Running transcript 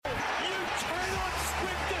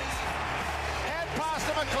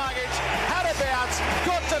luggage, had a bounce,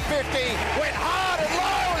 got to 50, went hard and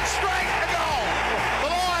low and straight to goal. The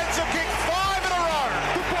Lions have kicked 5 in a row.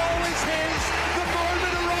 The ball is his. The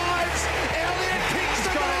moment arrives. Elliott kicks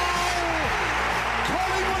the goal.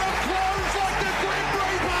 Collingwood have closed like the Grim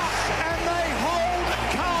Reaper, and they hold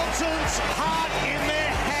Carlton's heart in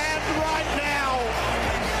their hand right now.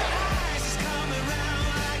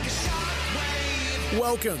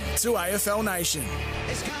 Welcome to AFL Nation.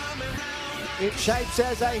 It shapes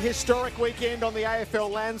as a historic weekend on the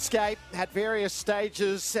AFL landscape. At various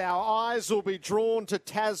stages, our eyes will be drawn to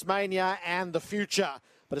Tasmania and the future.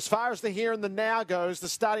 But as far as the here and the now goes, the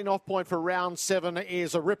starting off point for round 7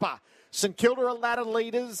 is a ripper. St Kilda are ladder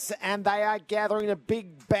leaders, and they are gathering a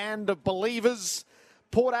big band of believers.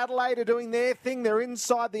 Port Adelaide are doing their thing. They're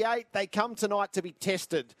inside the 8. They come tonight to be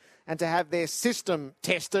tested and to have their system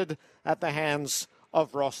tested at the hands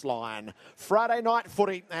of Ross Lyon. Friday night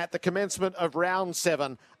footy at the commencement of round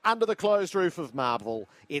 7 under the closed roof of Marvel.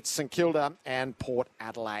 It's St Kilda and Port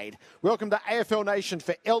Adelaide. Welcome to AFL Nation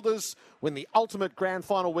for Elders. Win the ultimate grand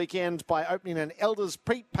final weekend by opening an Elders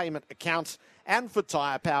prepayment account, and for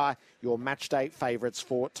Tyre Power, your matchday favourites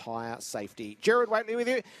for tyre safety. Gerard Whateley with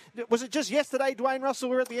you. Was it just yesterday, Dwayne Russell,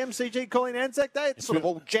 we were at the MCG calling Anzac Day? It's sort of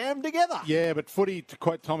all jammed together. Yeah, but footy, to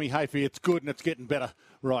quote Tommy Hafey, it's good and it's getting better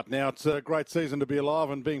right now. It's a great season to be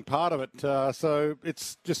alive and being part of it. So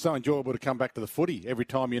it's just so enjoyable to come back to the footy. Every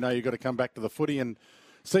time you know you've got to come back to the footy and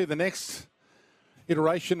see the next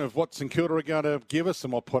iteration of what St Kilda are going to give us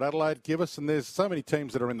and what Port Adelaide give us. And there's so many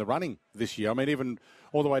teams that are in the running this year. I mean, even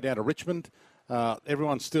all the way down to Richmond.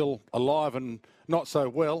 Everyone's still alive and not so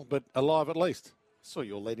well, but alive at least. So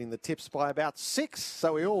you're leading the tips by about 6,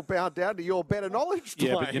 so we all bow down to your better knowledge, Dwayne.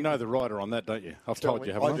 Yeah, but you know the rider on that, don't you? I've told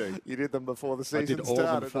you, haven't I? Do. You did them before the season started. I did all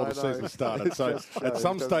of them before the season started. So at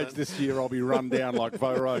some stage this year, I'll be run down like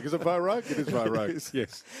Vo Rogue. Is it Vo Rogue? It is Vo Rogue,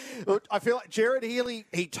 yes. Look, I feel like Gerard Healy,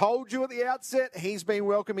 he told you at the outset, he's been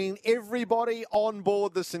welcoming everybody on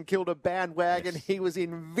board the St Kilda bandwagon. Yes. He was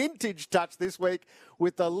in vintage touch this week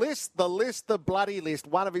with the bloody list,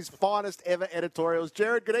 one of his finest ever editorials.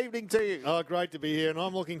 Gerard, good evening to you. Oh, great to be here, and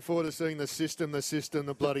I'm looking forward to seeing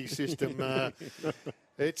the bloody system.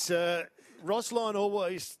 It's Ross Lyon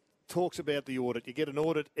always talks about the audit. You get an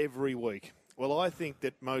audit every week. Well, I think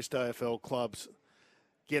that most AFL clubs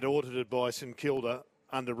get audited by St Kilda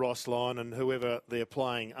under Ross Lyon and whoever they're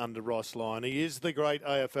playing under Ross Lyon. He is the great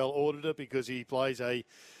AFL auditor because he plays a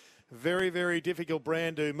very, very difficult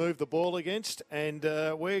brand to move the ball against, and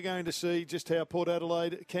we're going to see just how Port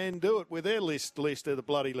Adelaide can do it with their list of the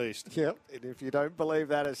bloody list. Yep, and if you don't believe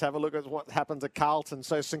that, let's have a look at what happened to Carlton.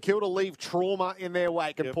 So St Kilda leave trauma in their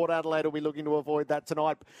wake, and Port Adelaide will be looking to avoid that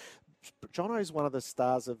tonight. Jono's one of the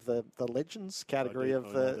stars of the Legends category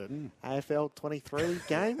of the AFL 23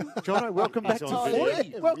 game. Jono, welcome back to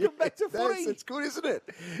footy. Welcome back to footy. It's good, isn't it?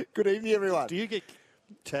 Good evening, everyone. Do you get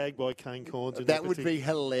tagged by Kane Corns? That would be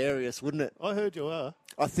hilarious, wouldn't it? I heard you are.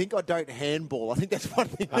 I think I don't handball. I think that's one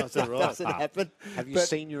thing that doesn't happen. Have you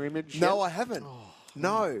seen your image yet? No, I haven't.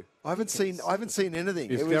 No, I haven't seen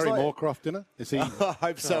anything. Is Gary Moorcroft in it? Is he? I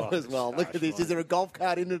hope so as well. Look at this. Is there a golf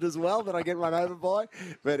cart in it as well that I get run over by?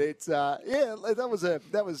 But it's that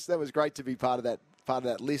was great to be part of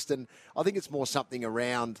that list, and I think it's more something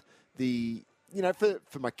around the. You know,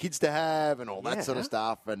 for my kids to have and all that sort of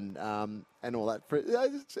stuff and all that.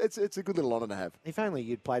 It's a good little honour to have. If only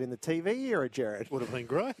you'd played in the TV era, Gerard. Would have been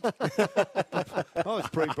great. I was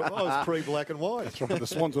pre-black and white. That's right. The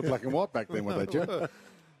Swans were black and white back then, weren't they, Gerard?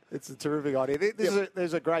 It's a terrific idea.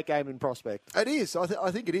 There's a great game in prospect. It is. I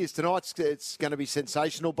think it is. Tonight it's going to be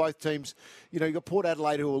sensational. Both teams, you know, you've got Port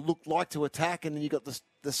Adelaide who will look like to attack, and then you've got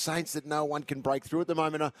the Saints that no one can break through at the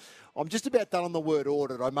moment. I'm just about done on the word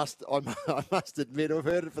audit. I must admit, I've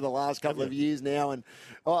heard it for the last couple of years now, and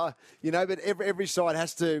you know, but every side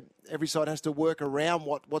has to work around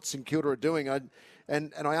what St Kilda are doing.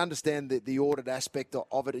 And I understand the audit aspect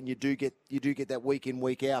of it, and you do get that week in,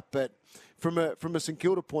 week out. But from a St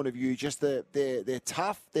Kilda point of view, just they're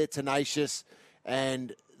tough, they're tenacious,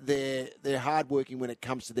 and they're hardworking when it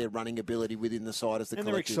comes to their running ability within the side as the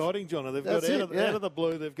collective. They're exciting, John. They've got out of the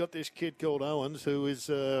blue. They've got this kid called Owens who is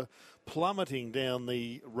plummeting down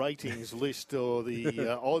the ratings list or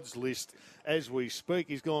the odds list as we speak.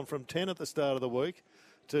 He's gone from 10 at the start of the week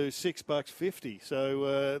to $6.50.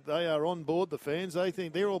 So they are on board, the fans. They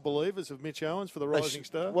think they're all believers of Mitch Owens for the Rising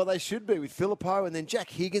Star. Well, they should be with Filippo, and then Jack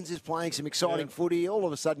Higgins is playing some exciting footy. All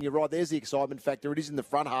of a sudden, you're right. There's the excitement factor. It is in the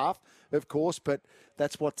front half, of course, but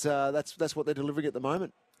that's what they're delivering at the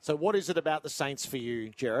moment. So, what is it about the Saints for you,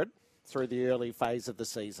 Gerard, through the early phase of the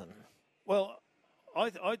season? Well, I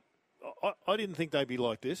didn't think they'd be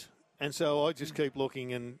like this. And so I just keep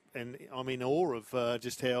looking, and I'm in awe of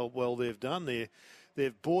just how well they've done there.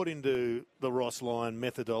 They've bought into the Ross Lyon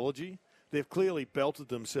methodology. They've clearly belted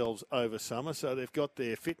themselves over summer, so they've got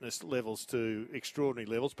their fitness levels to extraordinary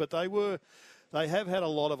levels. But they have had a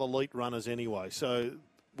lot of elite runners anyway. So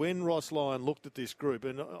when Ross Lyon looked at this group,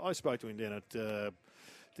 and I spoke to him down at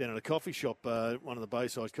a coffee shop, one of the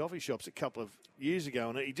Bayside coffee shops, a couple of years ago,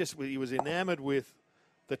 and he was enamoured with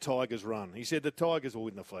the Tigers run. He said the Tigers will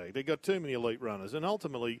win the flag. They've got too many elite runners. And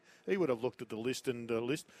ultimately, he would have looked at the list and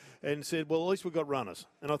said, well, at least we've got runners.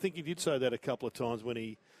 And I think he did say that a couple of times when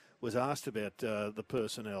he was asked about the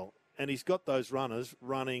personnel. And he's got those runners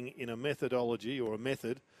running in a methodology or a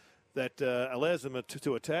method that allows them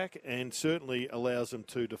to attack and certainly allows them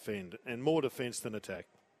to defend, and more defence than attack.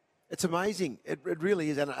 It's amazing. It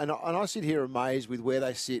really is. And I sit here amazed with where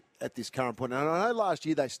they sit at this current point. And I know last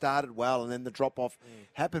year they started well and then the drop-off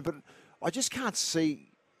happened, but I just can't see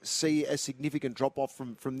a significant drop-off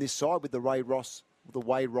from this side with the way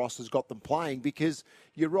Ross has got them playing, because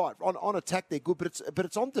you're right. On attack, they're good, but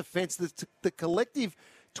it's on defence. The collective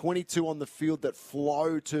 22 on the field that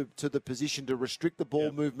flow to the position to restrict the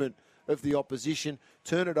ball movement of the opposition,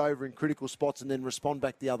 turn it over in critical spots and then respond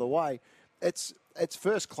back the other way. It's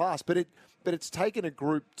first class, but it's taken a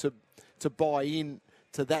group to buy in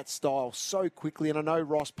to that style so quickly. And I know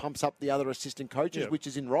Ross pumps up the other assistant coaches, which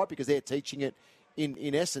is right because they're teaching it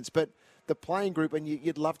in essence. But the playing group, and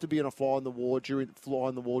you'd love to be on a fly on the wall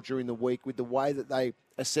during the week with the way that they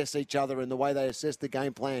assess each other and the way they assess the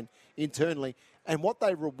game plan internally and what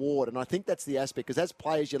they reward. And I think that's the aspect, because as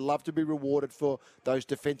players, you love to be rewarded for those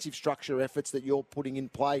defensive structure efforts that you're putting in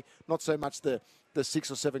play, not so much the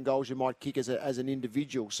 6 or 7 goals you might kick as an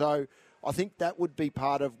individual. So I think that would be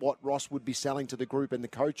part of what Ross would be selling to the group and the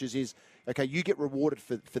coaches is, okay, you get rewarded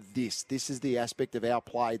for this. This is the aspect of our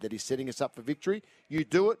play that is setting us up for victory. You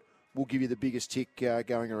do it, we'll give you the biggest tick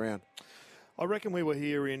going around. I reckon we were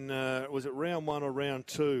here in, was it round 1 or round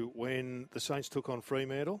 2 when the Saints took on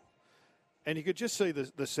Fremantle? And you could just see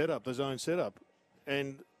the setup, the zone setup.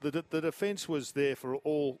 And the defence was there for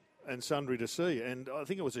all and sundry to see. And I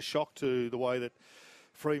think it was a shock to the way that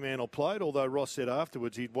Fremantle played, although Ross said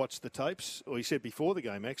afterwards he'd watched the tapes, or he said before the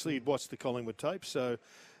game actually, he'd watched the Collingwood tapes. So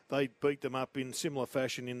they beat them up in similar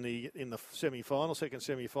fashion in the semi-final, second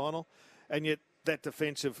semi-final. And yet that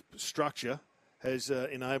defensive structure has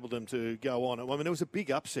enabled them to go on. I mean, it was a big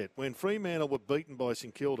upset when Fremantle were beaten by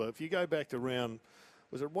St Kilda. If you go back to round,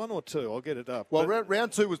 was it 1 or 2? I'll get it up. Well,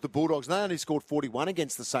 round 2 was the Bulldogs. They only scored 41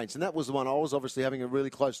 against the Saints, and that was the one I was obviously having a really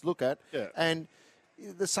close look at. Yeah. And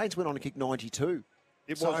the Saints went on to kick 92.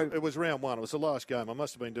 It was round 1. It was the last game. I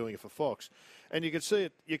must have been doing it for Fox. And you could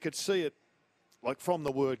see it like from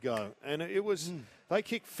the word go. And it was, they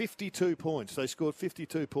kicked 52 points. They scored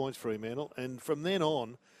 52 points, Fremantle. And from then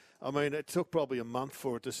on, I mean, it took probably a month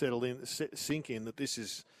for it to settle in, sink in that this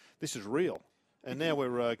is real. And now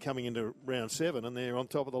we're coming into round 7 and they're on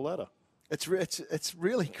top of the ladder. It's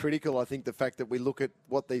really critical, I think, the fact that we look at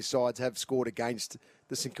what these sides have scored against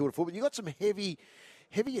the St Kilda football. You've got some heavy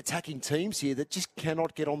attacking teams here that just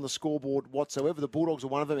cannot get on the scoreboard whatsoever. The Bulldogs are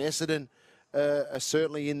one of them. Essendon are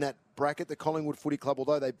certainly in that bracket. The Collingwood Footy Club,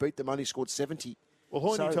 although they beat them, only scored 70. Well,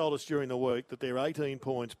 Hoyne told us during the week that they're 18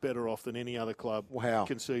 points better off than any other club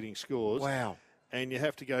conceding scores. Wow. And you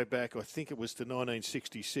have to go back, I think it was to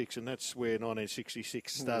 1966, and that's where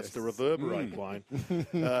 1966 starts to reverberate, Wayne,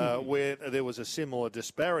 where there was a similar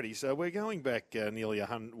disparity. So we're going back nearly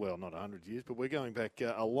 100, well, not 100 years, but we're going back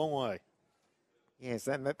a long way. Yes,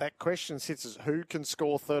 that question sits as who can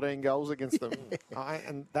score 13 goals against them?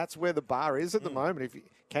 And that's where the bar is at the moment.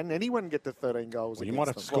 Can anyone get to 13 goals against them? You might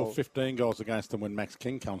have to score 15 goals against them when Max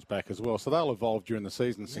King comes back as well. So they'll evolve during the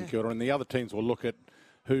season, St Kilda, and the other teams will look at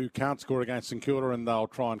who can't score against St Kilda, and they'll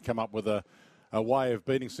try and come up with a way of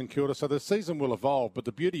beating St Kilda. So the season will evolve, but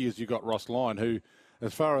the beauty is you've got Ross Lyon, who,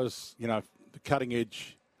 as far as, the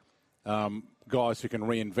cutting-edge guys who can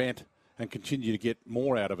reinvent and continue to get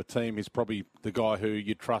more out of a team, is probably the guy who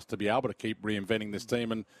you trust to be able to keep reinventing this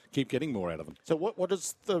team and keep getting more out of them. So what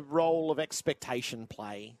does the role of expectation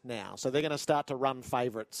play now? So they're going to start to run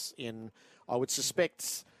favourites in, I would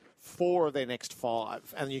suspect, 4 of their next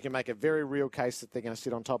 5, and you can make a very real case that they're going to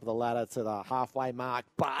sit on top of the ladder to the halfway mark.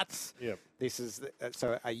 But this is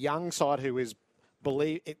so a young side who is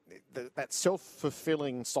that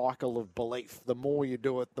self-fulfilling cycle of belief. The more you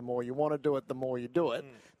do it, the more you want to do it, the more you do it.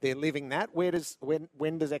 They're living that.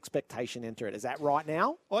 When does expectation enter it? Is that right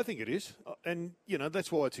now? I think it is. And,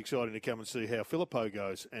 that's why it's exciting to come and see how Filippo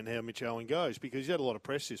goes and how Mitch Owen goes, because he had a lot of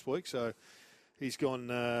press this week. So he's gone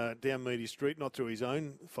down Media Street, not through his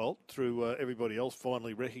own fault, through everybody else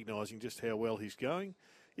finally recognising just how well he's going.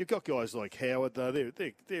 You've got guys like Howard, though.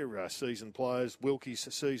 They're seasoned players. Wilkie's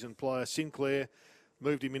a seasoned player. Sinclair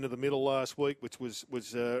moved him into the middle last week, which was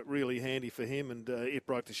really handy for him, and it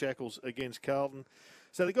broke the shackles against Carlton.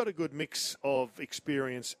 So they've got a good mix of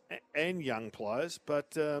experience and young players.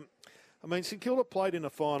 But, St Kilda played in a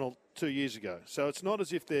final 2 years ago. So it's not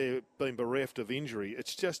as if they've been bereft of injury.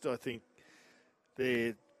 It's just, I think,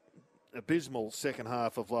 their abysmal second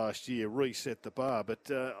half of last year reset the bar. But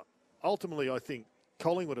ultimately, I think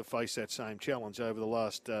Collingwood have faced that same challenge over the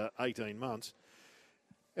last 18 months.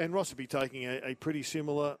 And Ross will be taking a pretty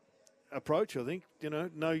similar approach, I think.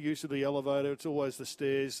 No use of the elevator. It's always the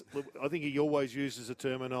stairs. I think he always uses a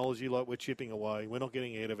terminology like we're chipping away. We're not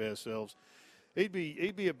getting ahead of ourselves. He'd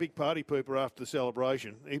be a big party pooper after the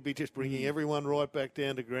celebration. He'd be just bringing everyone right back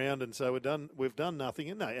down to ground and say we've done nothing,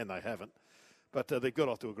 and they haven't. But they've got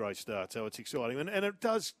off to a great start, so it's exciting. And it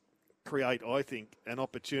does create, I think, an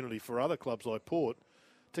opportunity for other clubs like Port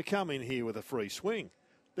to come in here with a free swing.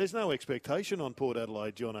 There's no expectation on Port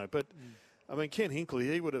Adelaide, Jono, but Ken Hinkley,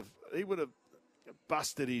 he would have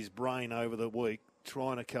busted his brain over the week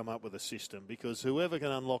trying to come up with a system, because whoever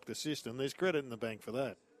can unlock the system, there's credit in the bank for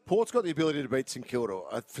that. Port's got the ability to beat St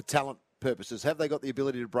Kilda for talent purposes. Have they got the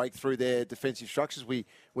ability to break through their defensive structures? We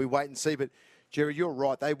wait and see, but Jerry, you're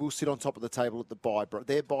right. They will sit on top of the table at the bye.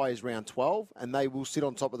 Their bye is round 12, and they will sit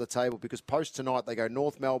on top of the table because post tonight they go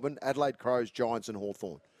North Melbourne, Adelaide Crows, Giants and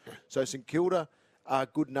Hawthorn. So St Kilda are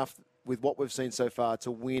good enough with what we've seen so far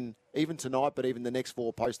to win even tonight, but even the next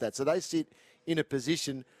four post that. So they sit in a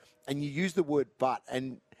position, and you use the word but,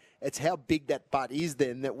 and it's how big that but is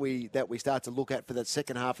then that we start to look at for that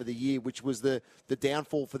second half of the year, which was the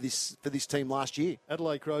downfall for this team last year.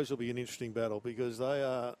 Adelaide Crows will be an interesting battle because they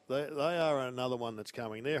are another one that's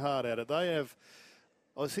coming. They're hard at it. I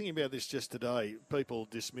was thinking about this just today, people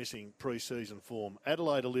dismissing pre-season form.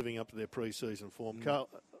 Adelaide are living up to their pre-season form.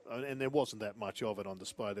 And there wasn't that much of it on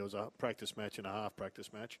display. There was a practice match and a half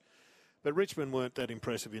practice match. But Richmond weren't that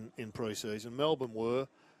impressive in pre-season. Melbourne were.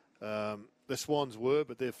 The Swans were,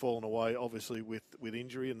 but they've fallen away, obviously, with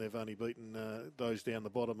injury, and they've only beaten those down the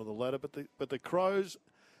bottom of the ladder. But the Crows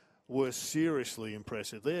were seriously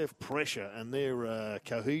impressive. Their pressure and their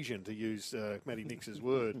cohesion, to use Matty Nix's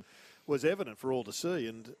word, was evident for all to see.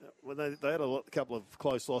 And they had a couple of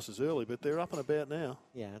close losses early, but they're up and about now.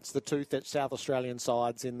 Yeah, it's the two South Australian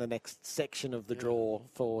sides in the next section of the draw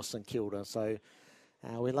for St Kilda. So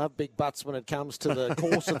we love big butts when it comes to the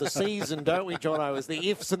course of the season, don't we, Jono? As the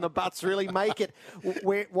ifs and the buts really make it.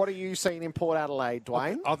 What are you seeing in Port Adelaide,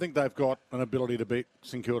 Dwayne? I think they've got an ability to beat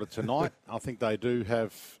St Kilda tonight. I think they do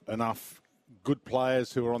have enough good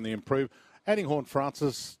players who are on the improve. Adding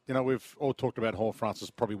Horne-Francis, we've all talked about Horne-Francis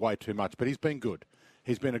probably way too much, but he's been good.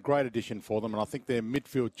 He's been a great addition for them, and I think their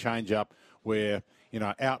midfield change-up where,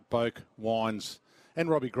 out Boak, Wines, and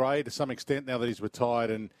Robbie Gray to some extent now that he's retired,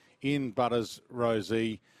 and in Butters,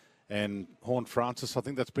 Rosie, and Horne-Francis, I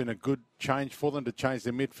think that's been a good change for them to change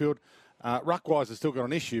their midfield. Ruck-wise, they've still got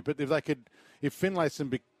an issue, but if Finlayson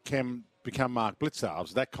become Mark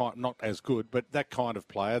Blitzarves, not as good, but that kind of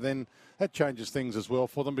player, then that changes things as well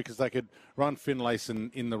for them because they could run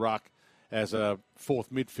Finlayson in the ruck as a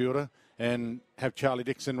fourth midfielder and have Charlie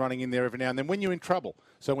Dixon running in there every now and then when you're in trouble.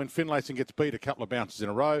 So when Finlayson gets beat a couple of bounces in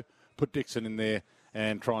a row, put Dixon in there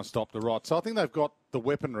and try and stop the rot. So I think they've got the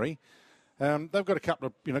weaponry. They've got a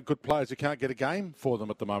couple of good players who can't get a game for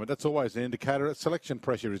them at the moment. That's always an indicator. Selection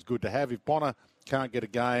pressure is good to have. If Bonner can't get a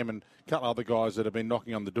game and a couple of other guys that have been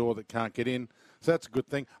knocking on the door that can't get in, so that's a good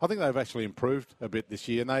thing. I think they've actually improved a bit this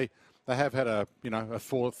year, and they have had a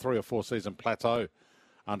 3 or 4 season plateau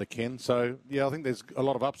under Ken. So yeah, I think there's a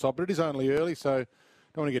lot of upside, but it is only early, so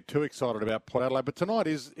don't want to get too excited about Port Adelaide. But tonight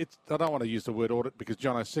I don't want to use the word audit because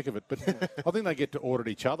Jono's sick of it, but I think they get to audit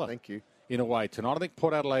each other. Thank you. In a way tonight. I think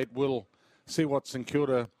Port Adelaide will see what St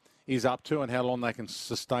Kilda is up to and how long they can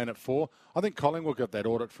sustain it for. I think Collingwood got that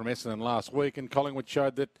audit from Essendon last week, and Collingwood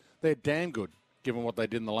showed that they're damn good given what they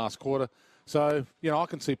did in the last quarter. So, I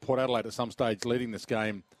can see Port Adelaide at some stage leading this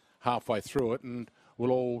game halfway through it, and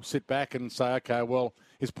we'll all sit back and say, okay, well,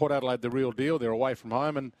 is Port Adelaide the real deal? They're away from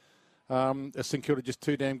home, and is St Kilda just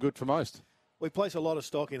too damn good for most? We place a lot of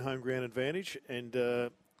stock in home ground advantage, and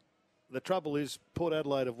the trouble is Port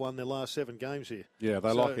Adelaide have won their last 7 games here. Yeah,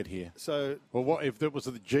 they like it here. So, well, what if it was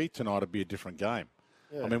at the G tonight? It'd be a different game.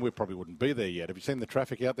 Yeah. I mean, we probably wouldn't be there yet. Have you seen the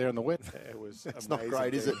traffic out there in the wet? It was it's not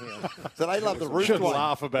great, is it? So they love the roof. Shouldn't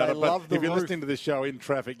laugh about they it, but if you're listening to this show in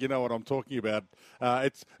traffic, you know what I'm talking about.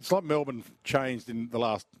 It's like Melbourne changed in the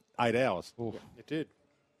last 8 hours. Yeah, it did.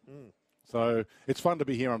 So it's fun to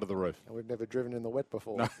be here under the roof. And we've never driven in the wet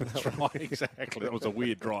before. No, that's right, exactly. That was a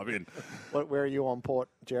weird drive in. Where are you on Port,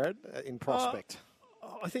 Jared, in prospect?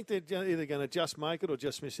 I think they're either going to just make it or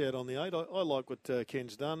just miss out on the 8. I like what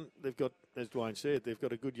Ken's done. They've got, as Dwayne said, they've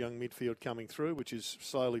got a good young midfield coming through, which is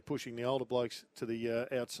slowly pushing the older blokes to the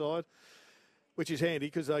outside, which is handy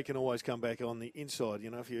because they can always come back on the inside. You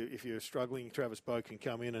know, if you're struggling, Travis Boak can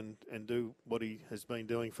come in and do what he has been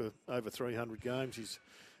doing for over 300 games.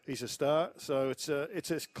 He's a star. So it's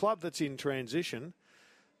a club that's in transition,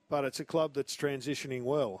 but it's a club that's transitioning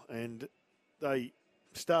well. And they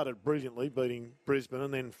started brilliantly, beating Brisbane,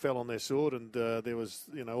 and then fell on their sword. And there was,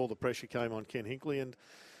 all the pressure came on Ken Hinkley,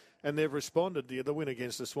 and they've responded. The win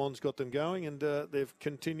against the Swans got them going, and they've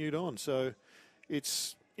continued on. So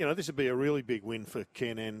it's, this would be a really big win for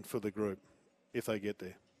Ken and for the group if they get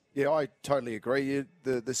there. Yeah, I totally agree.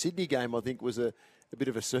 The Sydney game, I think, was a bit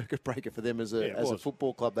of a circuit breaker for them as a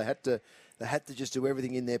football club. They had to just do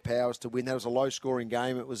everything in their powers to win. That was a low-scoring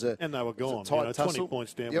game. It was and they were gone. Tight 20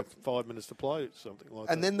 points down with 5 minutes to play, something like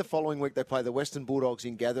that. And then the following week they play the Western Bulldogs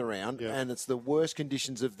in Gather Round, and it's the worst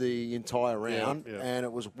conditions of the entire round. And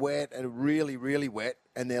it was wet and really, really wet.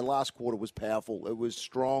 And their last quarter was powerful. It was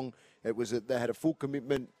strong. They had a full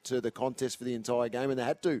commitment to the contest for the entire game, and they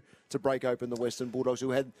had to break open the Western Bulldogs,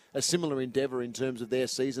 who had a similar endeavour in terms of their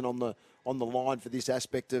season on the line for this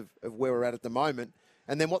aspect of where we're at the moment.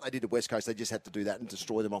 And then what they did at West Coast, they just had to do that and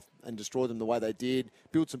destroy them the way they did,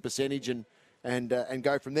 build some percentage and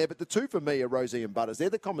go from there. But the two for me are Rosie and Butters. They're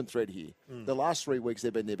the common thread here. The last 3 weeks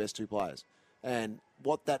they've been their best two players. And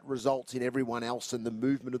what that results in everyone else and the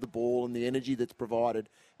movement of the ball and the energy that's provided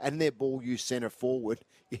and their ball use centre forward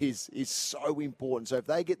is so important. So if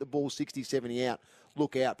they get the ball 60, 70 out,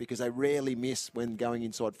 look out, because they rarely miss when going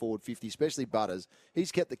inside forward 50, especially Butters.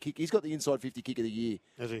 He's kept the kick. He's got the inside 50 kick of the year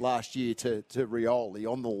last year to Rioli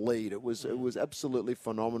on the lead. It was absolutely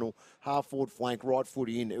phenomenal. Half forward flank, right foot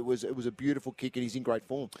in. It was a beautiful kick, and he's in great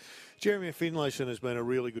form. Jeremy Finlayson has been a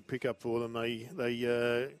really good pickup for them.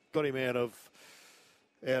 They got him out of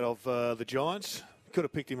the Giants. Could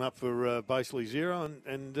have picked him up for basically zero,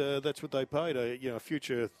 and that's what they paid. A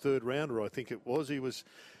future third rounder, I think it was.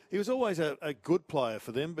 He was always a good player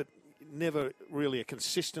for them, but never really a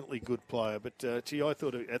consistently good player. But I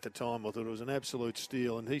thought at the time it was an absolute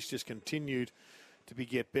steal, and he's just continued to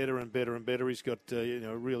get better and better and better. He's got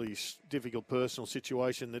a really difficult personal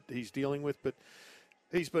situation that he's dealing with, but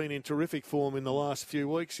he's been in terrific form in the last few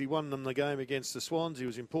weeks. He won them the game against the Swans. He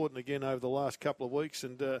was important again over the last couple of weeks,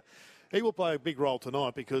 and he will play a big role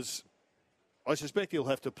tonight because I suspect he'll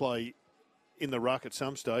have to play in the ruck at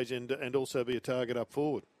some stage and also be a target up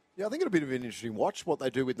forward. Yeah, I think it'll be a bit of an interesting watch what they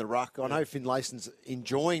do with the ruck. I know Finlayson's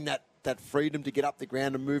enjoying that freedom to get up the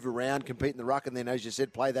ground and move around, compete in the ruck, and then, as you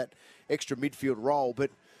said, play that extra midfield role.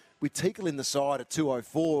 But with Teakle in the side at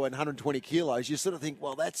 204 and 120 kilos, you sort of think,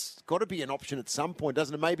 well, that's got to be an option at some point,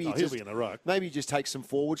 doesn't it? Maybe he'll be in the ruck. Maybe he just takes some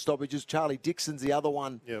forward stoppages. Charlie Dixon's the other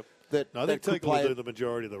one. Yep. I think Teakle will do the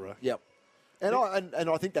majority of the ruck. Yep. And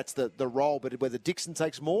I think that's the role, but whether Dixon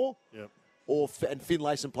takes more, and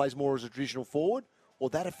Finlayson plays more as a traditional forward, or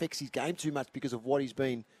that affects his game too much because of what he's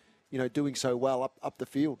been, doing so well up the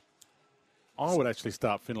field. I would actually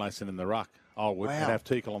start Finlayson in the ruck. I would, and have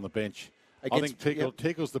Teakle on the bench. I think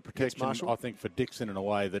Teakle's the protection, I think, for Dixon in a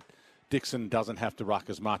way that Dixon doesn't have to ruck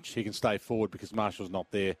as much. He can stay forward because Marshall's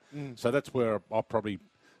not there. So that's where I'll probably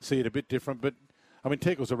see it a bit different. But, I mean,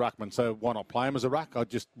 Teakle's a ruckman, so why not play him as a ruck? I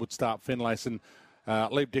just would start Finlayson,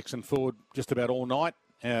 leave Dixon forward just about all night.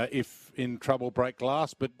 If in trouble, break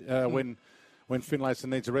glass. But when Finlayson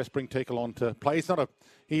needs a rest, bring Teakle on to play.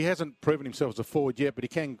 He hasn't proven himself as a forward yet, but he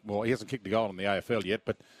can. Well, he hasn't kicked a goal in the AFL yet,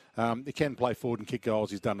 but he can play forward and kick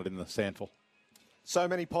goals. He's done it in the Sandful. So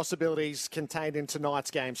many possibilities contained in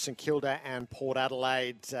tonight's game, St Kilda and Port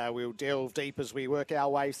Adelaide. We'll delve deep as we work our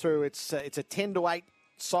way through. It's a 10-8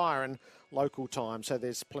 siren local time, so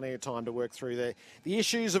there's plenty of time to work through the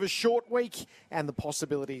issues of a short week and the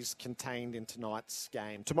possibilities contained in tonight's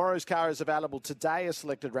game. Tomorrow's car is available today, a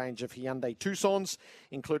selected range of Hyundai Tucsons,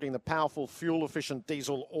 including the powerful fuel-efficient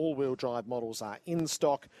diesel all-wheel drive models are in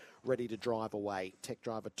stock, ready to drive away. Tech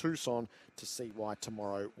driver Tucson to see why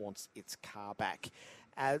tomorrow wants its car back.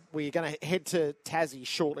 We're going to head to Tassie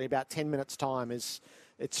shortly, about 10 minutes' time.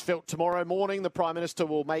 It's felt tomorrow morning the Prime Minister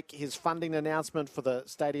will make his funding announcement for the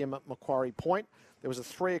stadium at Macquarie Point. There was a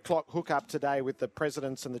 3 o'clock hookup today with the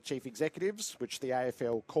presidents and the chief executives, which the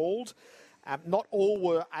AFL called. Not all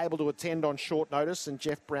were able to attend on short notice, and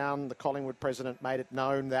Jeff Brown, the Collingwood president, made it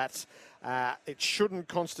known that it shouldn't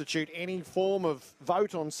constitute any form of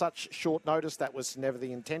vote on such short notice. That was never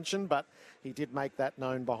the intention, but he did make that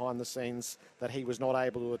known behind the scenes that he was not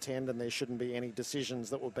able to attend, and there shouldn't be any decisions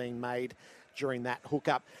that were being made during that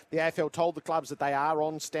hookup. The AFL told the clubs that they are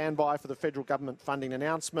on standby for the federal government funding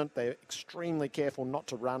announcement. They're extremely careful not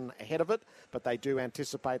to run ahead of it, but they do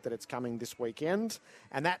anticipate that it's coming this weekend,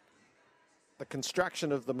 and that the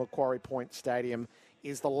construction of the Macquarie Point Stadium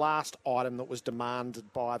is the last item that was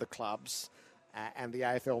demanded by the clubs. And the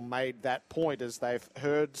AFL made that point as they've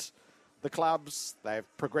heard the clubs. They've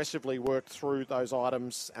progressively worked through those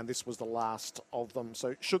items, and this was the last of them.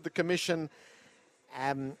 So should the Commission...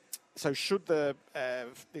 should the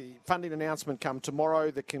funding announcement come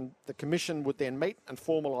tomorrow, the Commission would then meet and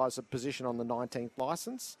formalise a position on the 19th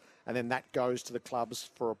licence, and then that goes to the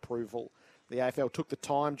clubs for approval. The AFL took the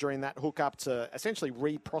time during that hookup to essentially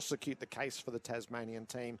re-prosecute the case for the Tasmanian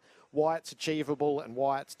team, why it's achievable and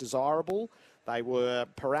why it's desirable. They were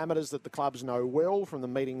parameters that the clubs know well from the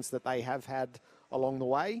meetings that they have had along the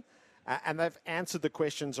way. And they've answered the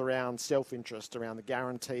questions around self-interest, around the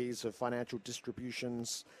guarantees of financial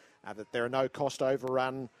distributions, that there are no cost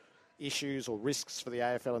overrun issues or risks for the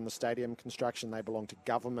AFL in the stadium construction. They belong to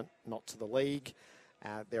government, not to the league.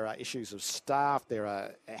 There are issues of staff. There are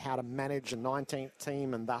how to manage a 19th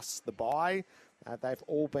team and thus the bye. They've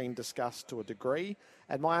all been discussed to a degree.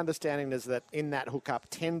 And my understanding is that in that hookup,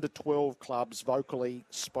 10 to 12 clubs vocally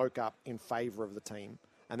spoke up in favour of the team.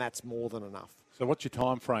 And that's more than enough. So what's your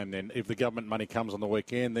time frame then? If the government money comes on the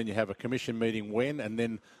weekend, then you have a commission meeting when, and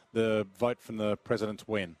then the vote from the presidents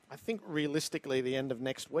when? I think realistically the end of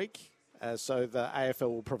next week. So the AFL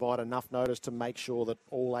will provide enough notice to make sure that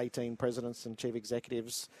all 18 presidents and chief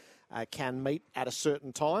executives can meet at a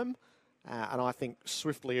certain time. And I think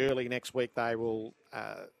swiftly early next week they'll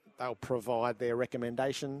provide their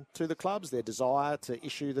recommendation to the clubs, their desire to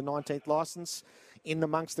issue the 19th licence. In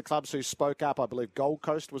amongst the clubs who spoke up, I believe Gold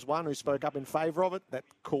Coast was one who spoke up in favour of it. That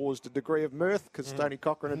caused a degree of mirth because Tony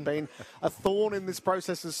Cochrane had been a thorn in this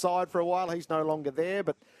process's side for a while. He's no longer there,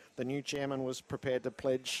 but the new chairman was prepared to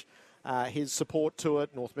pledge his support to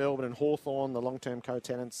it. North Melbourne and Hawthorn, the long-term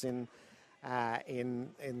co-tenants in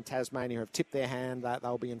Tasmania, have tipped their hand that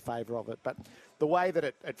they'll be in favour of it. But the way that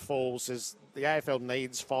it falls is the AFL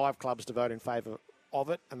needs 5 clubs to vote in favour of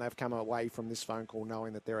it, and they've come away from this phone call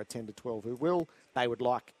knowing that there are 10 to 12 who will. They would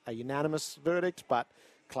like a unanimous verdict, but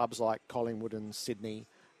clubs like Collingwood and Sydney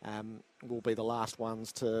will be the last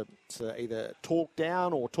ones to either talk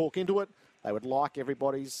down or talk into it. They would like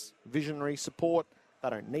everybody's visionary support. They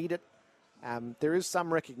don't need it. There is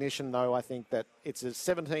some recognition, though, I think, that it's a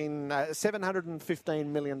 $715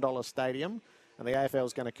 million stadium, and the AFL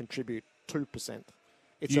is going to contribute 2%.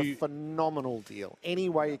 It's a phenomenal deal. Any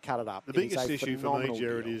way you cut it up. The biggest issue for me,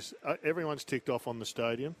 Jared, is everyone's ticked off on the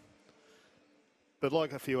stadium. But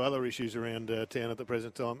like a few other issues around town at the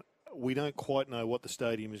present time, we don't quite know what the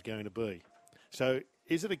stadium is going to be. So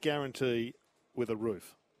is it a guarantee with a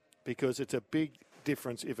roof? Because it's a big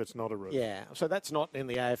difference if it's not a roof. Yeah, so that's not in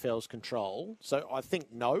the AFL's control. So I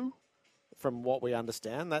think no, from what we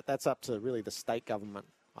understand. That's up to really the state government,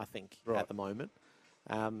 I think, at the moment.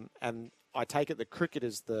 And I take it that cricket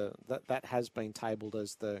is that has been tabled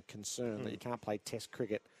as the concern, that you can't play test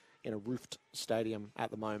cricket in a roofed stadium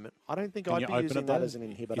at the moment. I don't think I'd be using that as an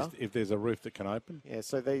inhibitor. If there's a roof that can open? Yeah,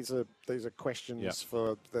 so these are questions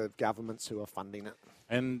for the governments who are funding it.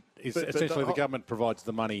 And essentially the government provides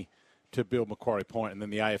the money to build Macquarie Point, and then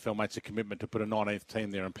the AFL makes a commitment to put a 19th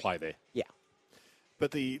team there and play there. Yeah.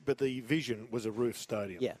 But the vision was a roof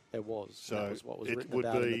stadium. Yeah, there was. So that was what was written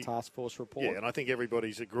about in the task force report. Yeah, and I think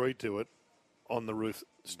everybody's agreed to it on the roof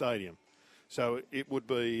stadium. So it would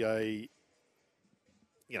be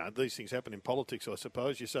these things happen in politics, I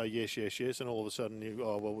suppose. You say yes, yes, yes, and all of a sudden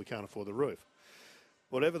we can't afford the roof.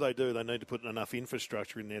 Whatever they do, they need to put enough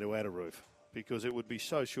infrastructure in there to add a roof, because it would be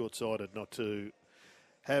so short-sighted not to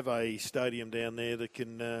have a stadium down there that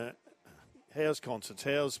can house concerts,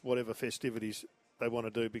 house whatever festivities they want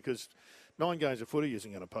to do, because 9 games of footy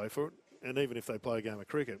isn't going to pay for it. And even if they play a game of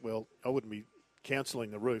cricket, well, I wouldn't be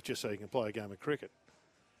cancelling the roof just so you can play a game of cricket,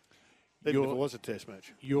 even if it was a test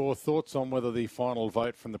match. Your thoughts on whether the final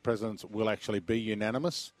vote from the presidents will actually be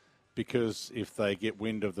unanimous? Because if they get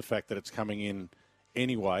wind of the fact that it's coming in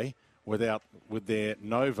anyway, with their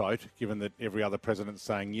no vote, given that every other president's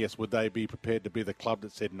saying yes, would they be prepared to be the club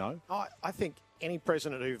that said no? I think any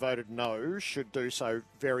president who voted no should do so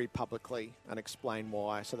very publicly and explain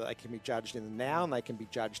why, so that they can be judged in the now and they can be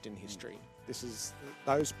judged in history.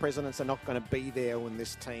 Those presidents are not going to be there when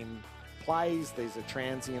this team plays. These are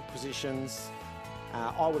transient positions.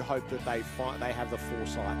 I would hope that they have the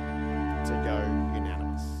foresight to go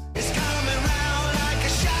unanimous. It's coming round like a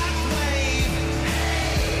shockwave.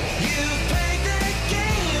 You played the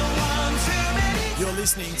game one too many. You're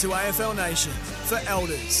listening to AFL Nation for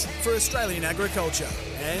Elders, for Australian Agriculture,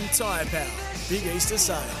 and Tyre Power. Big Easter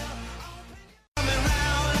sale. Coming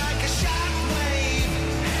round like a shockwave.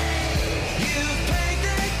 You played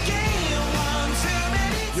the game one too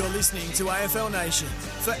many. You're listening to AFL Nation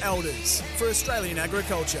for Elders, for Australian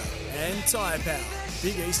Agriculture, and Tyre Power.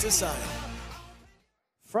 Big Easter sale.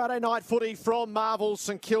 Friday night footy from Marvel,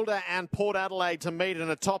 St Kilda and Port Adelaide to meet in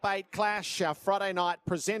a top 8 clash. Our Friday night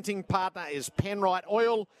presenting partner is Penrite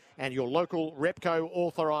Oil and your local Repco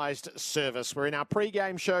authorised service. We're in our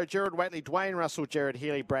pre-game show. Gerard Whateley, Dwayne Russell, Jared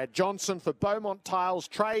Healy, Brad Johnson for Beaumont Tiles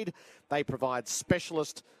Trade. They provide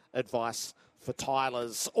specialist advice for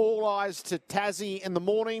tilers. All eyes to Tassie in the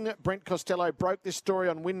morning. Brent Costello broke this story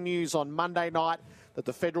on Win News on Monday night that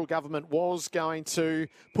the federal government was going to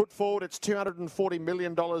put forward its $240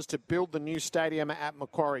 million to build the new stadium at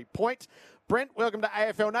Macquarie Point. Brent, welcome to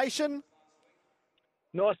AFL Nation.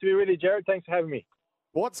 Nice to be with you, Jared. Thanks for having me.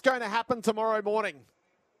 What's going to happen tomorrow morning?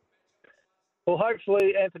 Well,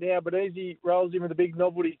 hopefully Anthony Albanese rolls in with a big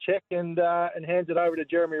novelty check and hands it over to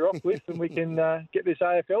Jeremy Rockcliffe and we can get this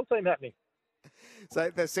AFL team happening. So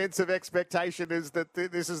the sense of expectation is that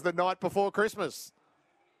this is the night before Christmas.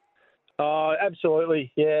 Oh,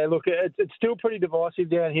 absolutely. Yeah, look, it's still pretty divisive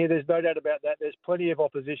down here. There's no doubt about that. There's plenty of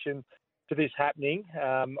opposition to this happening.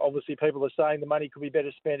 Obviously, people are saying the money could be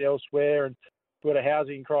better spent elsewhere, and we've got a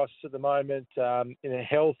housing crisis at the moment.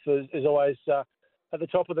 Health is always at the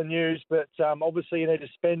top of the news, but obviously you need to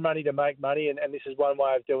spend money to make money, and this is one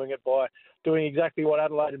way of doing it, by doing exactly what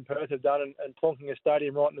Adelaide and Perth have done and plonking a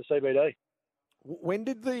stadium right in the CBD. When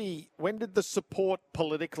did the support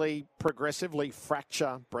politically progressively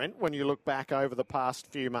fracture, Brent, when you look back over the past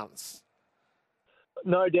few months?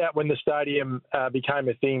 No doubt when the stadium became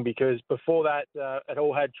a thing, because before that it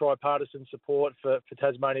all had tripartisan support for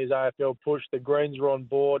Tasmania's AFL push. The Greens were on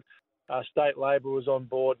board, State Labor was on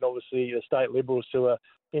board, and obviously the State Liberals who are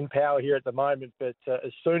in power here at the moment. But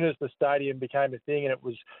as soon as the stadium became a thing and it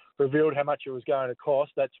was revealed how much it was going to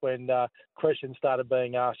cost, that's when questions started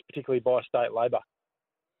being asked, particularly by State Labor.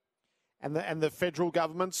 And the federal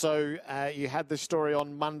government, so you had this story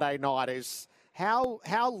on Monday night, is how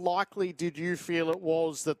likely did you feel it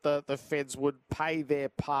was that the feds would pay their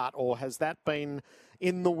part, or has that been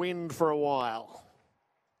in the wind for a while?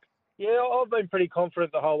 Yeah, I've been pretty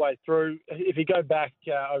confident the whole way through. If you go back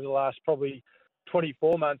over the last probably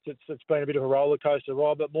 24 months, it's been a bit of a roller coaster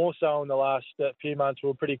ride, but more so in the last few months, we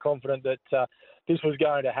were pretty confident that this was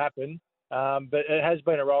going to happen. But it has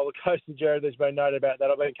been a roller coaster, Jared. There's been no doubt about that.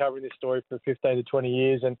 I've been covering this story for 15 to 20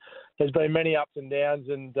 years, and there's been many ups and downs.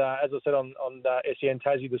 And as I said on SEN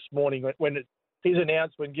Tassie this morning, when it is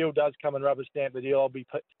announced, when Gill does come and rubber stamp the deal, I'll be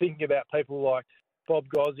thinking about people like Bob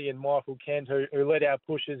Gozzi and Michael Kent, who led our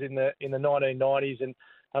pushes in the 1990s, and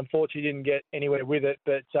unfortunately didn't get anywhere with it.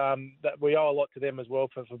 But that we owe a lot to them as well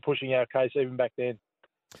for pushing our case even back then.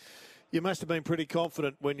 You must have been pretty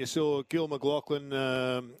confident when you saw Gil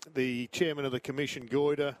McLachlan, the chairman of the commission,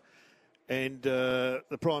 Goyder, and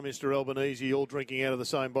the Prime Minister Albanese all drinking out of the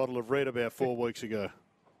same bottle of red about 4 weeks ago.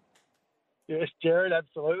 Yes, Jared,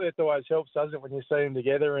 absolutely. It always helps, doesn't it, when you see them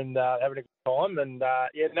together and having a good time. And,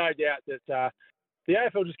 no doubt that the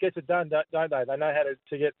AFL just gets it done, don't they? They know how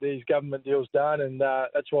to get these government deals done, and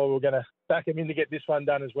that's why we're going to back them in to get this one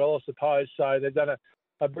done as well, I suppose. So they've done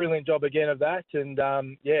a brilliant job again of that. And,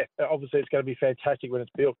 obviously it's going to be fantastic when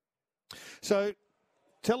it's built. So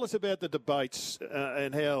tell us about the debates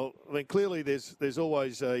and how, I mean, clearly there's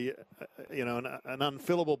always an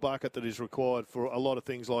unfillable bucket that is required for a lot of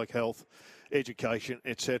things like health, education,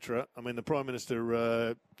 etc. I mean, the Prime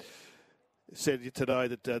Minister said today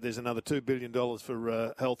that there's another $2 billion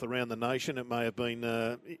for health around the nation. It may have been,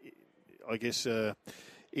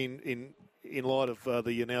 in light of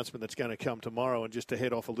the announcement that's going to come tomorrow, and just to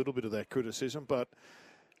head off a little bit of that criticism. But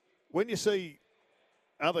when you see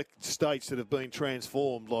other states that have been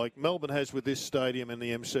transformed, like Melbourne has with this stadium and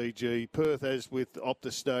the MCG, Perth has with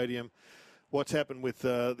Optus Stadium, what's happened with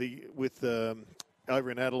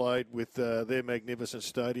over in Adelaide with their magnificent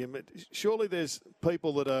stadium, surely there's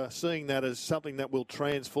people that are seeing that as something that will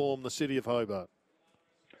transform the city of Hobart.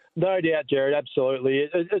 No doubt, Jared, absolutely.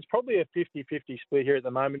 It's probably a 50-50 split here at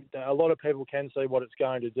the moment. A lot of people can see what it's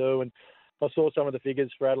going to do, and I saw some of the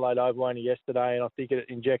figures for Adelaide Oval only yesterday, and I think it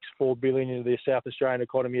injects $4 billion into the South Australian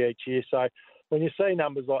economy each year. So when you see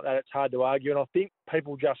numbers like that, it's hard to argue. And I think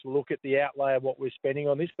people just look at the outlay of what we're spending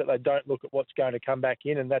on this, but they don't look at what's going to come back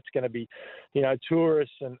in, and that's going to be,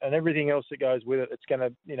 tourists and everything else that goes with it. It's going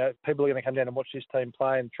to, people are going to come down and watch this team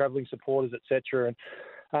play, and travelling supporters, etc.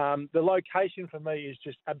 And the location for me is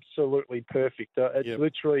just absolutely perfect. It's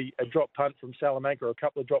literally a drop punt from Salamanca, or a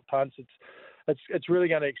couple of drop punts. It's really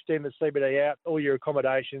going to extend the CBD out. All your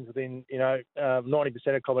accommodations within,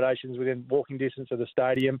 90% accommodations within walking distance of the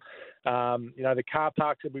stadium. The car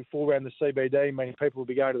parks will be full around the CBD, meaning people will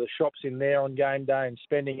be going to the shops in there on game day and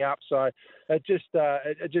spending up. So it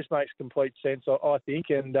just makes complete sense, I think.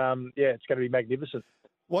 And it's going to be magnificent.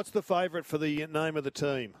 What's the favourite for the name of the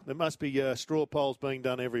team? There must be straw polls being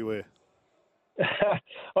done everywhere.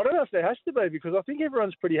 I don't know if there has to be, because I think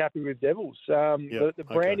everyone's pretty happy with Devils. The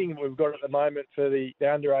branding we've got at the moment for the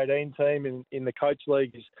under-18 team in the Coach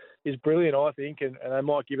League is brilliant, I think, and they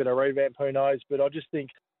might give it a revamp, who knows. But I just think,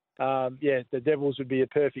 the Devils would be a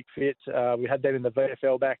perfect fit. We had that in the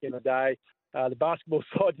VFL back in the day. The basketball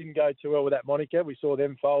side didn't go too well with that moniker. We saw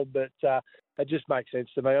them fold, but it just makes sense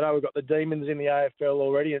to me. I know we've got the Demons in the AFL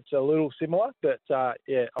already. It's a little similar, but I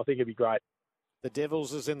think it'd be great. The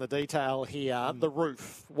Devils is in the detail here. The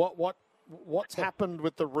roof. What's happened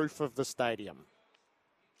with the roof of the stadium?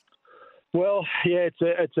 Well, it's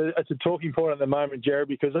a talking point at the moment, Jared,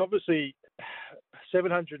 because obviously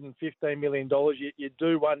 $715 million. You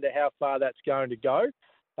do wonder how far that's going to go.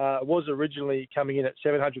 It was originally coming in at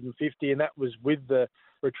 750, and that was with the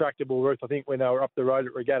retractable roof, I think, when they were up the road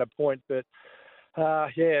at Regatta Point. But I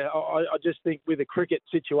just think with the cricket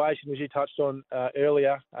situation, as you touched on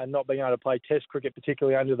earlier, and not being able to play Test cricket,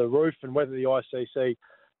 particularly under the roof, and whether the ICC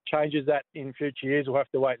changes that in future years, we'll have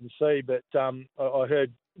to wait and see. But I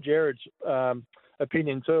heard Jared's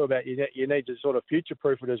opinion too about you need to sort of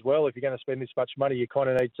future-proof it as well. If you're going to spend this much money, you kind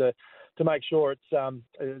of need to make sure it's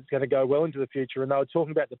going to go well into the future. And they were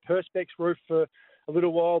talking about the Perspex roof for a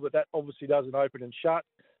little while, but that obviously doesn't open and shut.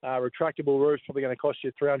 Retractable roof's probably going to cost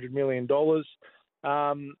you $300 million.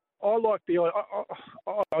 I like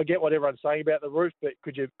I get what everyone's saying about the roof, but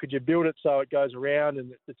could you build it so it goes around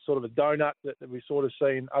and it's sort of a donut that we sort of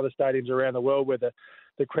see in other stadiums around the world where the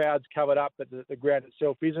crowd's covered up but the ground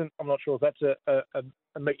itself isn't? I'm not sure if that's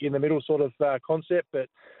a meet in the middle sort of concept, but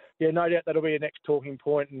no doubt that'll be a next talking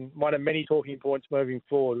point and one of many talking points moving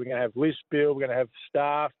forward. We're going to have list build, we're going to have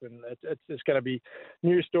staff, and it's going to be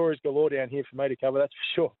news stories galore down here for me to cover, that's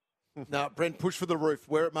for sure. No, Brent, push for the roof.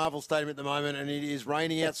 We're at Marvel Stadium at the moment, and it is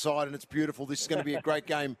raining outside, and it's beautiful. This is going to be a great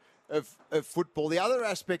game of football. The other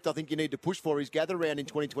aspect I think you need to push for is Gather Round in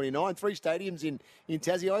 2029. 3 stadiums in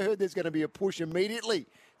Tassie. I heard there's going to be a push immediately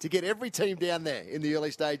to get every team down there in the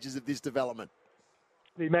early stages of this development.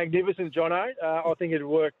 It'd be magnificent, Jono. I think it'd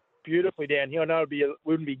work beautifully down here. I know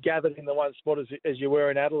wouldn't be gathered in the one spot as you were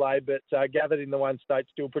in Adelaide, but gathered in the one state's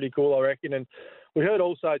still pretty cool, I reckon. And we heard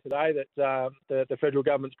also today that the federal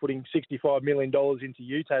government's putting $65 million into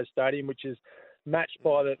UTAS Stadium, which is matched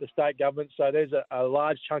by the state government. So there's a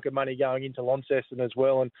large chunk of money going into Launceston as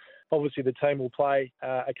well. And obviously the team will play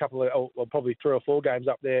a couple of, or probably 3 or 4 games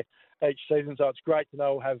up there each season. So it's great to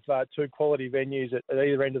know we'll have 2 quality venues at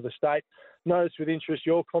either end of the state. Noticed with interest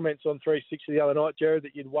your comments on 360 the other night, Jared,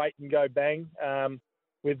 that you'd wait and go bang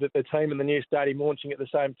with the team and the new stadium launching at the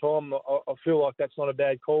same time. I feel like that's not a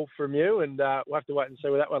bad call from you, and we'll have to wait and see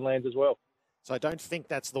where that one lands as well. So I don't think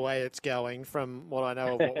that's the way it's going. From what I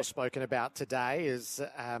know of what was spoken about today, is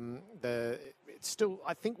it's still.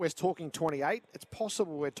 I think we're talking 28. It's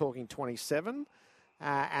possible we're talking 27,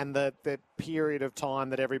 and the period of time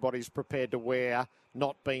that everybody's prepared to wear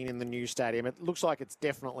not being in the new stadium. It looks like it's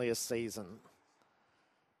definitely a season.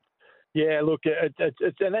 Yeah, look,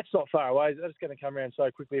 and that's not far away. That's going to come around so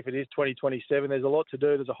quickly if it is 2027. There's a lot to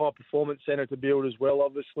do. There's a high-performance centre to build as well,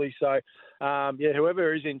 obviously. So,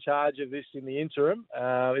 whoever is in charge of this in the interim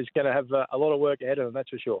is going to have a lot of work ahead of them, that's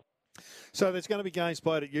for sure. So there's going to be games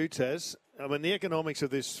played at UTAS. I mean, the economics of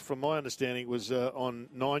this, from my understanding, was on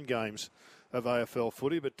 9 games of AFL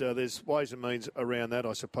footy, but there's ways and means around that,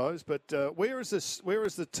 I suppose. But where is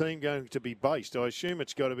the team going to be based? I assume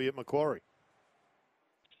it's got to be at Macquarie.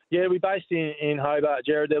 Yeah, we're based in Hobart,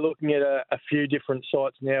 Jared. They're looking at a few different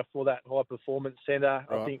sites now for that high-performance centre.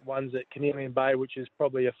 Right. I think one's at Canelian Bay, which is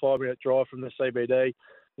probably a 5-minute drive from the CBD.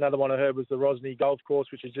 Another one I heard was the Rosny Golf Course,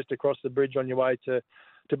 which is just across the bridge on your way to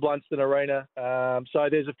Blunston Arena. So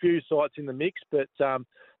there's a few sites in the mix, but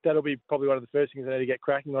that'll be probably one of the first things they need to get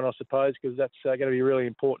cracking on, I suppose, because that's going to be really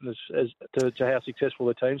important as to how successful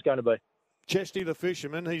the team's going to be. Chesty the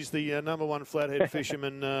fisherman, he's the number 1 flathead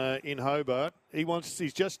fisherman in Hobart.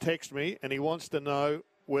 He's just texted me and he wants to know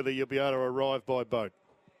whether you'll be able to arrive by boat.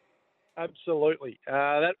 Absolutely.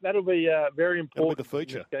 That'll be very important. That'll be the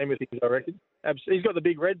feature. Game of things, I reckon. He's got the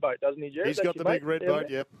big red boat, doesn't he, Jared? He's got the big red boat,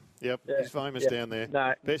 yep. Yeah. He's famous down there.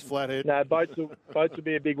 No, Best flathead. No, boats will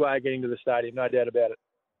be a big way of getting to the stadium, no doubt about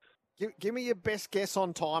it. Give me your best guess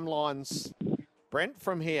on timelines, Brent,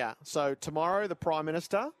 from here. So tomorrow, the Prime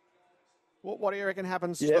Minister. What do you reckon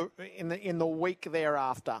happens in the week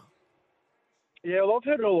thereafter? Yeah, well, I've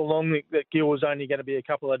heard all along that Gill was only going to be a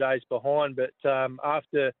couple of days behind, but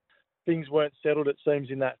after things weren't settled, it seems,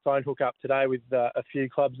 in that phone hook-up today with a few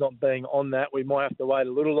clubs not being on that, we might have to wait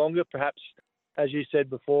a little longer, perhaps, as you said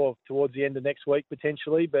before, towards the end of next week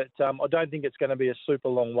potentially, but I don't think it's going to be a super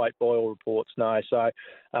long wait by all reports, no. So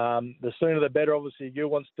the sooner the better. Obviously, Gill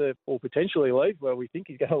wants to, or potentially leave. Well, we think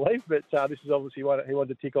he's going to leave, but this is obviously one he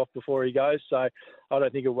wanted to tick off before he goes, so I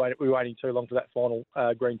don't think we're waiting too long for that final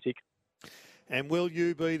green tick. And will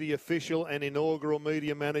you be the official and inaugural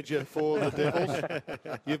media manager for the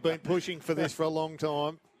Devils? You've been pushing for this for a long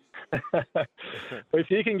time. If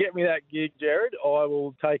you can get me that gig, Jared, I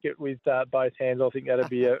will take it with both hands. I think that'd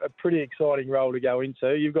be a pretty exciting role to go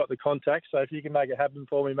into. You've got the contacts, so if you can make it happen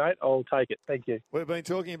for me, mate, I'll take it. Thank you. We've been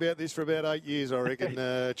talking about this for about 8 years, I reckon,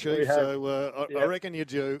 Chief. I reckon you're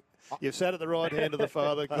due. You've sat at the right hand of the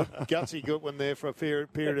father, Gutsy Goodwin there for a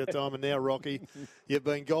period of time, and now Rocky. You've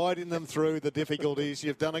been guiding them through the difficulties.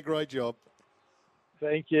 You've done a great job.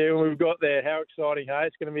 Thank you. We've got there. How exciting, hey?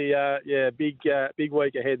 It's going to be a big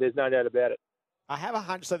week ahead. There's no doubt about it. I have a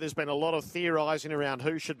hunch that there's been a lot of theorising around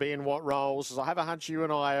who should be in what roles. I have a hunch you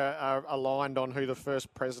and I are aligned on who the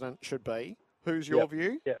first president should be. Who's your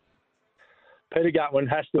view? Yeah, Peter Gutwin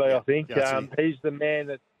has to be, I think. He's the man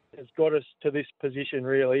that has got us to this position,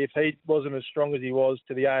 really. If he wasn't as strong as he was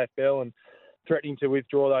to the AFL and threatening to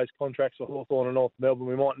withdraw those contracts for Hawthorn and North Melbourne,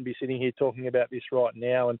 we mightn't be sitting here talking about this right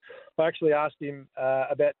now. And I actually asked him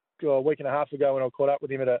about a week and a half ago when I caught up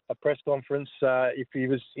with him at a press conference if he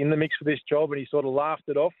was in the mix for this job, and he sort of laughed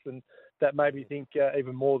it off, and that made me think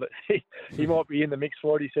even more that he might be in the mix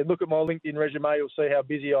for it. He said, look at my LinkedIn resume, you'll see how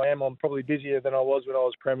busy I am. I'm probably busier than I was when I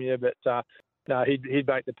was Premier, but no, he'd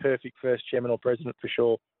make the perfect first chairman or president for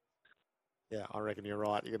sure. Yeah, I reckon you're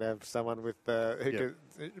right. You're going to have someone with who could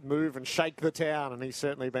move and shake the town, and he's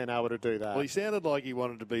certainly been able to do that. Well, he sounded like he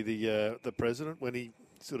wanted to be the president when he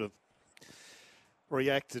sort of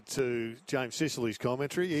reacted to James Sicily's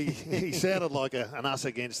commentary. He sounded like an us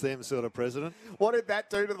against them sort of president. What did that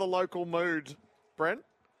do to the local mood, Brent?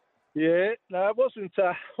 Yeah, no, it wasn't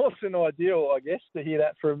ideal, I guess, to hear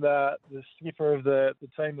that from the skipper of the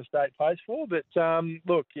team the state pays for. But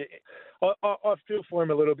look, I feel for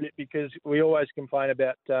him a little bit because we always complain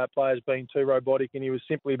about players being too robotic, and he was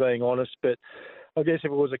simply being honest. But I guess if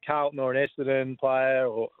it was a Carlton or an Essendon player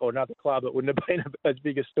or another club, it wouldn't have been as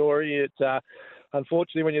big a story. It's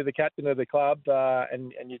unfortunately, when you're the captain of the club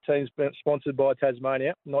and your team's been sponsored by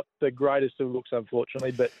Tasmania, not the greatest of looks,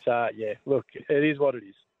 unfortunately. But yeah, look, it is what it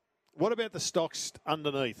is. What about the stocks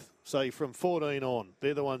underneath, say from 14 on?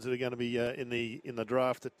 They're the ones that are going to be in the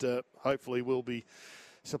draft that hopefully will be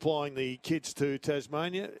supplying the kids to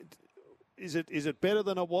Tasmania. Is it better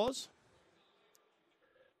than it was?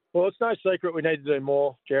 Well, it's no secret we need to do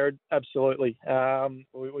more, Jared. Absolutely.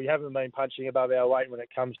 We haven't been punching above our weight when it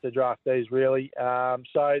comes to draftees, really.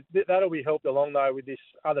 So that'll be helped along, though, with this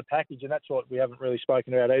other package, and that's what we haven't really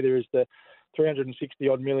spoken about either, is the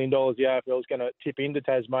 $360-odd million the AFL is going to tip into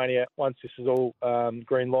Tasmania once this is all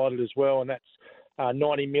green-lighted as well, and that's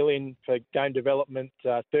 $90 million for game development,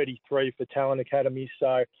 $33 for talent academies.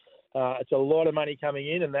 So it's a lot of money coming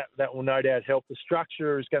in, and that will no doubt help. The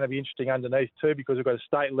structure is going to be interesting underneath too, because we've got a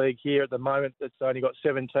state league here at the moment that's only got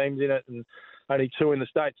 7 teams in it and only 2 in the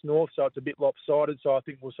states north, so it's a bit lopsided. So I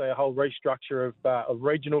think we'll see a whole restructure of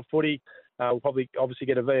regional footy. We'll probably obviously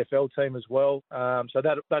get a VFL team as well. So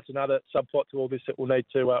that's another subplot to all this that we'll need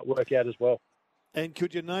to work out as well. And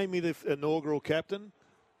could you name me the inaugural captain?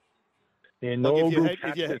 The inaugural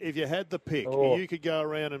captain. If you had the pick, you could go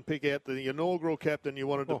around and pick out the inaugural captain you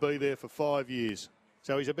wanted to be there for 5 years.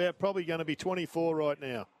 So he's probably going to be 24 right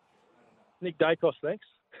now. Nick Dacos, thanks.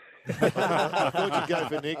 I thought you'd go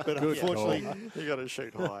for Nick, but unfortunately, you got to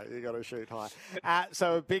shoot high.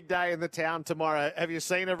 So a big day in the town tomorrow. Have you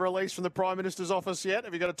seen a release from the Prime Minister's office yet?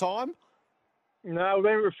 Have you got a time? No, we've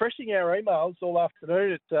been refreshing our emails all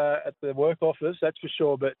afternoon at the work office, that's for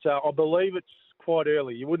sure. But I believe it's quite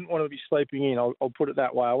early. You wouldn't want to be sleeping in. I'll put it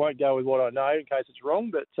that way. I won't go with what I know in case it's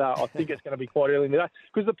wrong, but I think it's going to be quite early in the day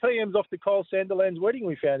because the PM's off to Kyle Sanderland's wedding.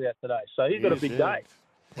 We found out today, so he's got a big day.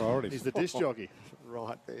 He's the disc jockey.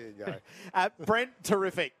 Right, there you go. Brent,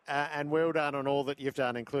 terrific. And well done on all that you've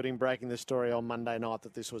done, including breaking the story on Monday night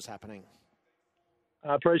that this was happening.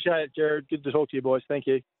 I appreciate it, Jared. Good to talk to you, boys. Thank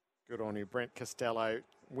you. Good on you, Brent Costello.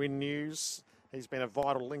 Win news. He's been a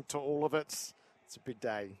vital link to all of it. It's a big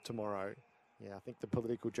day tomorrow. Yeah, I think the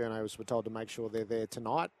political journalists were told to make sure they're there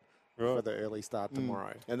tonight for the early start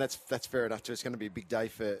tomorrow. And that's fair enough too. It's going to be a big day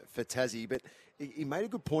for Tassie. But he made a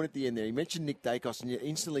good point at the end there. He mentioned Nick Dacos, and you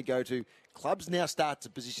instantly go to clubs now start to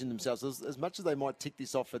position themselves. As much as they might tick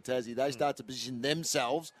this off for Tassie, they start to position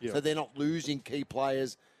themselves so they're not losing key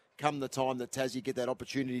players come the time that Tassie get that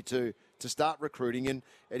opportunity to start recruiting. And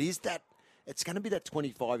it's going to be that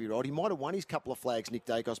 25-year-old. He might have won his couple of flags, Nick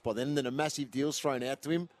Dacos, by then, and then a massive deal's thrown out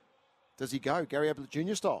to him. Does he go Gary Ablett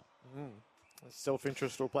Jr. style?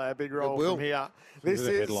 Self-interest will play a big role will. from here. This is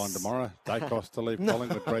the headline tomorrow. Dacos to leave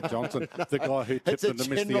Collingwood, Brett Johnson, the guy who tipped It's a them to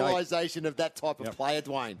miss the 8. generalisation of that type of player,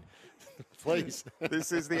 Dwayne. Please.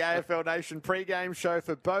 This is the AFL Nation pre-game show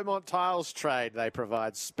for Beaumont Tiles Trade. They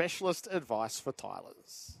provide specialist advice for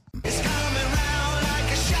tilers. It's coming round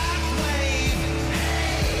like a shockwave.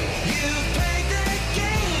 You played the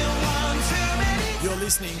game one too many. You're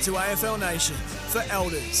listening to AFL Nation for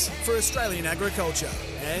Elders, for Australian Agriculture,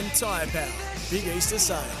 and Tyre Power. Big Easter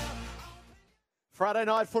sale. Friday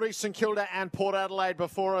night footy, St Kilda and Port Adelaide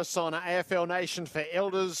before us on AFL Nation for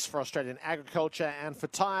Elders, for Australian Agriculture, and for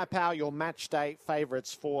Tyre Power, your match day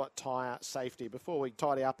favourites for tyre safety. Before we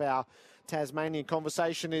tidy up our Tasmanian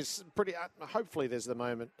conversation, is pretty. Hopefully, there's the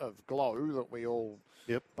moment of glow that we all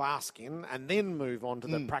bask in, and then move on to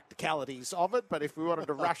the practicalities of it. But if we wanted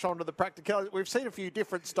to rush on to the practicalities, we've seen a few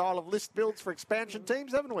different style of list builds for expansion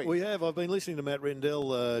teams, haven't we? We have. I've been listening to Matt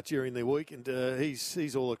Rendell during the week, and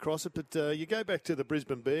he's all across it. But you go back to the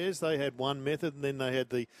Brisbane Bears, they had one method, and then they had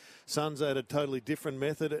the Suns that had a totally different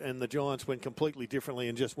method, and the Giants went completely differently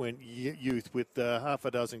and just went youth with half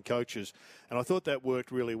a dozen coaches. And I thought that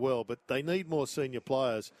worked really well, but they need more senior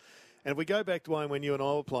players. And if we go back to when you and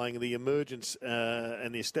I were playing, the emergence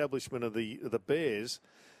and the establishment of the Bears,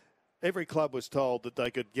 every club was told that they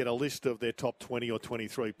could get a list of their top 20 or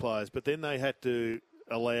 23 players, but then they had to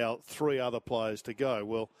allow 3 other players to go.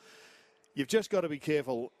 Well, you've just got to be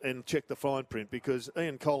careful and check the fine print, because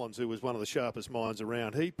Ian Collins, who was one of the sharpest minds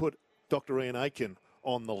around, he put Dr. Ian Aiken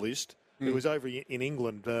on the list, who was over in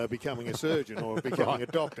England becoming a surgeon or becoming a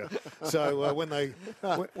doctor. So when they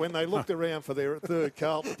looked around for their third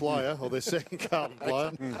Carlton player or their second Carlton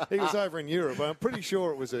player, he was over in Europe. I'm pretty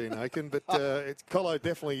sure it was Ian Aiken, but Colo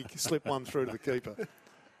definitely slipped one through to the keeper.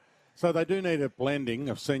 So they do need a blending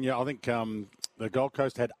of senior. I think the Gold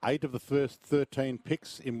Coast had 8 of the first 13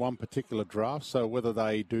 picks in one particular draft. So whether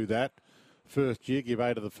they do that first year, give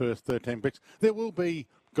 8 of the first 13 picks, there will be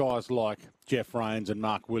guys like Jeff Rains and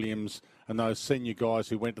Mark Williams and those senior guys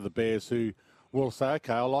who went to the Bears who will say,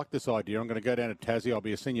 okay, I like this idea. I'm going to go down to Tassie. I'll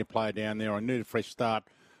be a senior player down there. I need a fresh start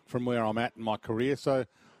from where I'm at in my career. So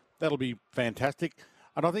that'll be fantastic.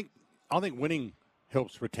 And I think winning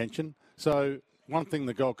helps retention. So one thing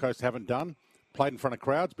the Gold Coast haven't done, played in front of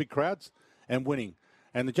crowds, big crowds, and winning.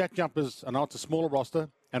 And the Jack Jumpers, I know it's a smaller roster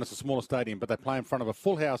and it's a smaller stadium, but they play in front of a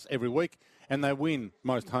full house every week and they win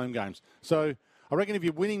most home games. So I reckon if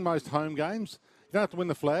you're winning most home games, you don't have to win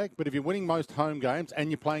the flag, but if you're winning most home games and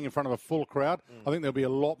you're playing in front of a full crowd, I think there'll be a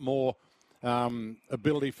lot more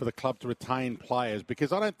ability for the club to retain players,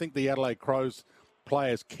 because I don't think the Adelaide Crows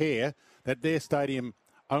players care that their stadium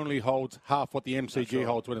only holds half what the MCG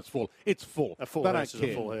holds when it's full. It's full. A full they house don't is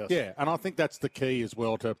care. a full house. Yeah, and I think that's the key as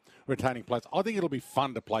well to retaining players. I think it'll be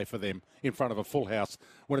fun to play for them in front of a full house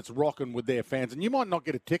when it's rocking with their fans. And you might not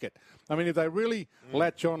get a ticket. I mean, if they really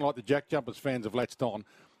latch on like the Jack Jumpers fans have latched on,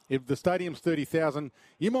 if the stadium's 30,000,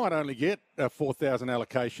 you might only get a 4,000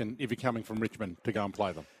 allocation if you're coming from Richmond to go and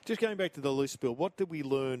play them. Just going back to the list, Bill, what did we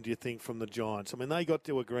learn, do you think, from the Giants? I mean, they got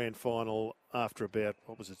to a grand final after about,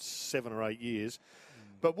 7 or 8 years.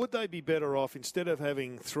 But would they be better off, instead of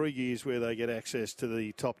having 3 years where they get access to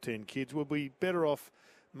the top 10 kids, would we be better off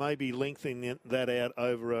maybe lengthening that out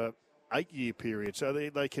over a 8-year period, so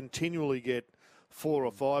they continually get 4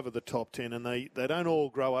 or 5 of the top 10, and they don't all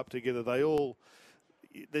grow up together.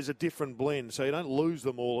 There's a different blend, so you don't lose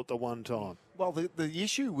them all at the one time. Well, the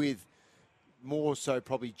issue with more so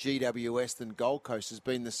probably GWS than Gold Coast has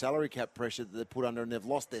been the salary cap pressure that they've put under, and they've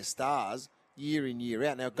lost their stars year in, year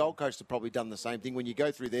out. Now, Gold Coast have probably done the same thing when you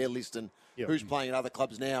go through their list and who's playing at other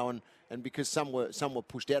clubs now, and because some were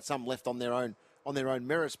pushed out, some left on their own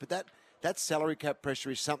merits. But that salary cap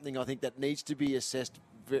pressure is something I think that needs to be assessed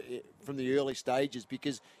from the early stages,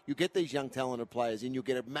 because you get these young talented players and you'll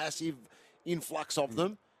get a massive influx of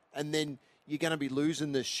them, and then you're going to be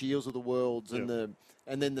losing the Shields of the worlds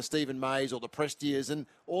and then the Stephen Mays or the Prestias, and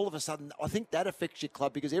all of a sudden I think that affects your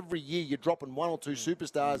club, because every year you're dropping 1 or 2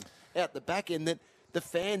 superstars out the back end that the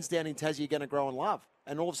fans down in Tassie are going to grow and love.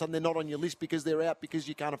 and all of a sudden they're not on your list because they're out because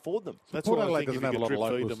you can't afford them. That's Port why I Adelaide think if doesn't you have a could lot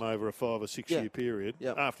drip of feed locals. them over a 5 or 6 year period,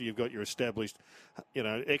 after you've got your established,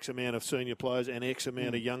 X amount of senior players and X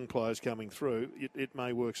amount of young players coming through, it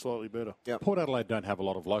may work slightly better. Port Adelaide don't have a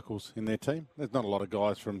lot of locals in their team. There's not a lot of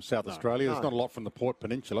guys from South Australia. There's not a lot from the Port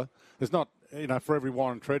Peninsula. There's not, for every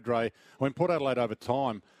Warren Treadray. I mean, Port Adelaide over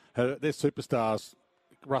time, their superstars,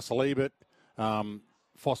 Russell Ebert,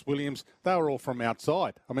 Foss Williams, they were all from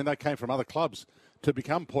outside. I mean, they came from other clubs to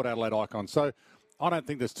become Port Adelaide icons. So I don't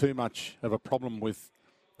think there's too much of a problem with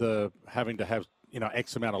the having to have,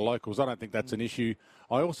 X amount of locals. I don't think that's an issue.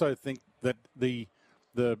 I also think that the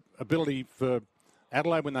ability for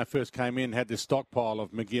Adelaide when they first came in had this stockpile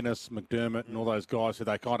of McGuinness, McDermott and all those guys who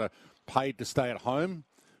they kind of paid to stay at home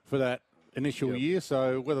for that initial year.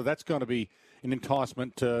 So whether that's going to be an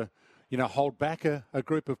enticement to hold back a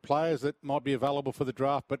group of players that might be available for the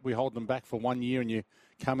draft, but we hold them back for 1 year and you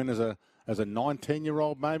come in as a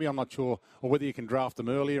 19-year-old maybe, I'm not sure, or whether you can draft them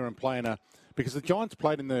earlier and play because the Giants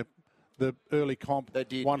played in the early comp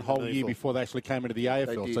one whole year before they actually came into the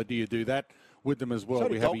AFL. So do you do that with them as well? So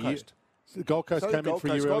did Gold Coast. Gold Coast came in for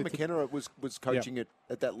you early. Guy McKenna was coaching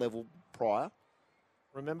at that level prior.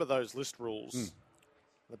 Remember those list rules?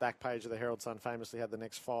 The back page of the Herald Sun famously had the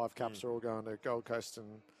next 5 cups are all going to Gold Coast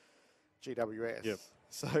and GWS. Yep.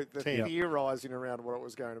 So the theorising around what it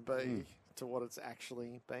was going to be to what it's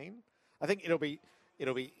actually been. I think it'll be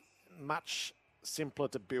much simpler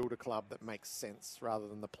to build a club that makes sense rather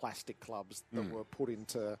than the plastic clubs that were put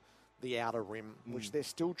into the outer rim, which they're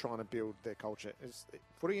still trying to build their culture.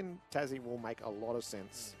 Putting in Tassie will make a lot of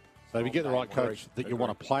sense. So if you get the right coach that you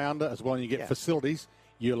want to play under as well and you get facilities,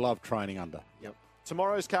 you love training under. Yep.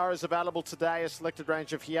 Tomorrow's car is available today. A selected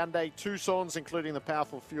range of Hyundai Tucsons, including the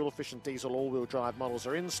powerful fuel-efficient diesel all-wheel drive models,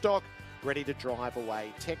 are in stock, ready to drive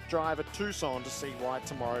away. Tech Drive at Tucson to see why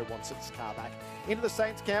tomorrow wants its car back. Into the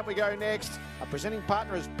Saints camp we go next. Our presenting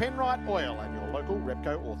partner is Penrite Oil and your local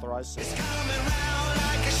Repco authorised service. Coming round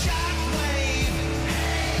like a shockwave.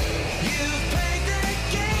 You played the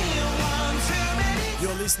game one too many.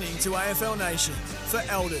 You're listening to AFL Nation for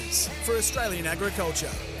Elders, for Australian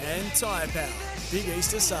Agriculture and Tyre Power. Big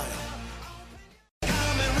Easter Sale.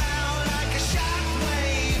 Coming round like a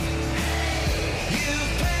shockwave. You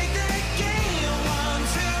played the game one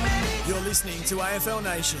too many. You're listening to AFL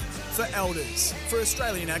Nation for Elders, for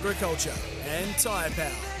Australian Agriculture and Tyre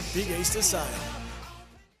Power. Big Easter Sale.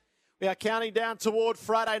 We are counting down toward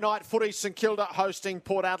Friday night footy. St Kilda hosting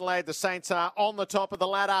Port Adelaide. The Saints are on the top of the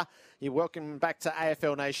ladder. You're welcome back to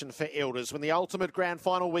AFL Nation for Elders. Win the ultimate grand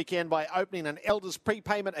final weekend by opening an Elders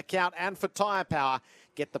prepayment account, and for Tyre Power,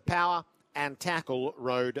 get the power and tackle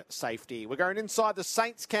road safety. We're going inside the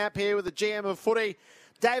Saints camp here with the GM of footy,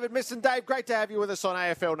 David Misson. Dave, great to have you with us on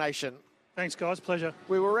AFL Nation. Thanks, guys. Pleasure.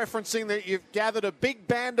 We were referencing that you've gathered a big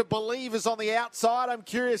band of believers on the outside. I'm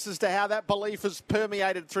curious as to how that belief has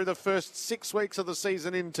permeated through the first 6 weeks of the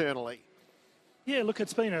season internally. Yeah, look,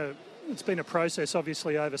 it's been a process,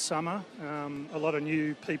 obviously, over summer. A lot of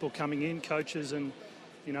new people coming in, coaches and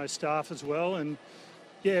staff as well. And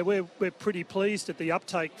yeah, we're pretty pleased at the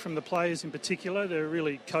uptake from the players in particular. They're a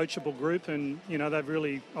really coachable group, and they've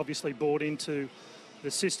really obviously bought into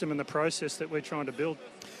the system and the process that we're trying to build.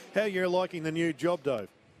 How you're liking the new job, Dave?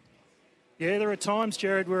 Yeah, there are times,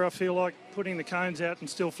 Jared, where I feel like putting the cones out and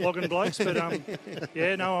still flogging blokes, but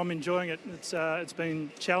I'm enjoying it. It's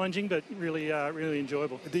been challenging, but really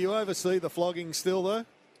enjoyable. Do you oversee the flogging still, though?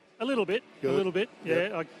 A little bit, Good. a little bit.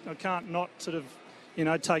 Yeah, Yep. I can't not sort of,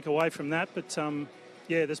 take away from that, but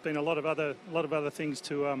there's been a lot of other things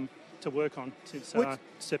to work on since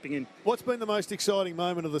stepping in. What's been the most exciting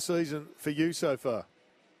moment of the season for you so far?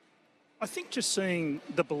 I think just seeing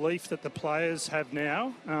the belief that the players have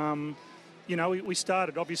now. We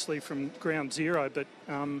started obviously from ground zero, but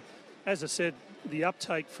as I said, the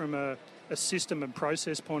uptake from a system and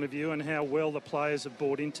process point of view and how well the players have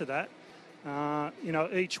bought into that.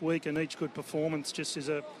 Each week and each good performance just is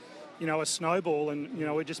a snowball, and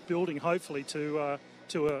we're just building hopefully to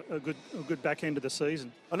a good back end of the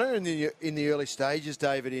season. I know in the early stages,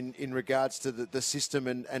 David, in regards to the system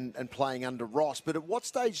and playing under Ross, but at what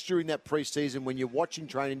stage during that pre-season when you're watching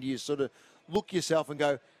training do you sort of look yourself and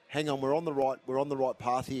go, hang on, we're on the right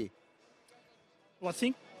path here? Well, I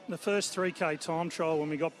think the first 3K time trial when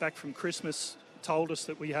we got back from Christmas told us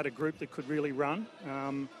that we had a group that could really run.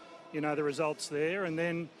 The results there, and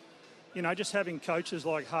then just having coaches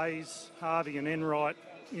like Hayes, Harvey and Enright,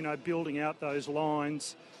 building out those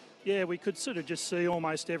lines. Yeah, we could sort of just see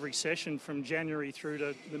almost every session from January through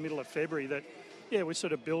to the middle of February that, we're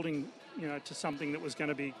sort of building, to something that was going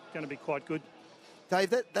to be quite good.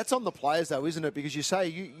 Dave, that's on the players though, isn't it? Because you say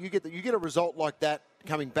you get a result like that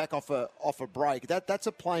coming back off a break. That's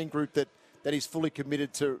a playing group that is fully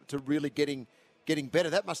committed to really getting better.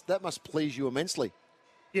 That must please you immensely.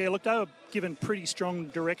 Yeah, look, they were given pretty strong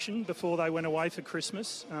direction before they went away for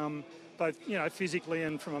Christmas, both physically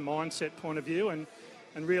and from a mindset point of view. And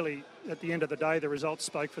really, at the end of the day, the results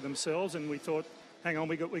spoke for themselves. And we thought, hang on,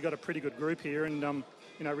 we got a pretty good group here, and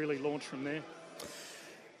really launched from there.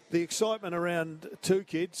 The excitement around two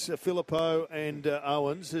kids, Filippo and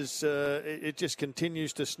Owens, it just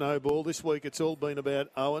continues to snowball. This week it's all been about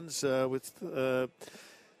Owens with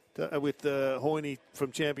Hoyne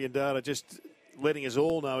from Champion Data just letting us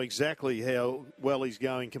all know exactly how well he's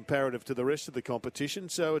going comparative to the rest of the competition.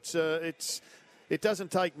 So it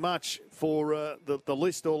doesn't take much for the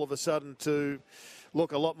list all of a sudden to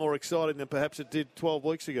look a lot more exciting than perhaps it did 12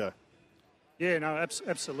 weeks ago. Yeah, no,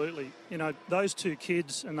 absolutely. Those two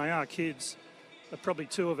kids, and they are kids, are probably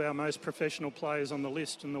two of our most professional players on the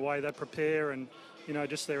list, and the way they prepare and,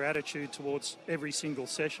 just their attitude towards every single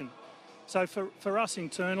session. So for us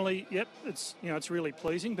internally, yep, it's really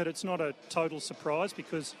pleasing, but it's not a total surprise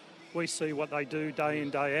because we see what they do day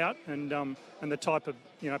in, day out, and the type of,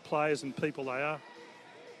 players and people they are.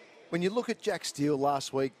 When you look at Jack Steele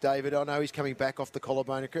last week, David, I know he's coming back off the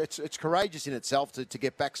collarbone. It's courageous in itself to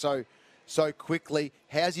get back so quickly.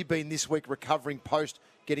 How's he been this week recovering post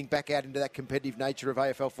getting back out into that competitive nature of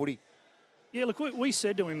AFL footy? Yeah, look, we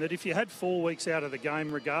said to him that if you had 4 weeks out of the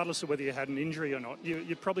game, regardless of whether you had an injury or not,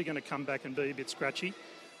 you're probably going to come back and be a bit scratchy.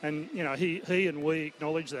 And, he and we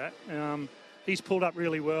acknowledge that. He's pulled up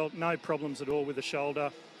really well, no problems at all with the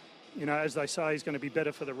shoulder. As they say, he's going to be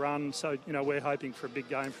better for the run. So, we're hoping for a big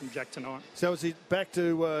game from Jack tonight. So is he back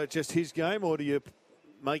to just his game, or do you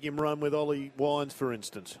make him run with Ollie Wines, for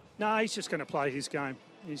instance? No, he's just going to play his game.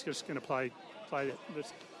 He's just going to play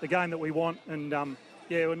the game that we want. And,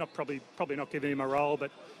 we're not probably not giving him a role,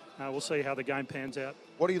 but we'll see how the game pans out.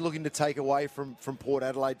 What are you looking to take away from Port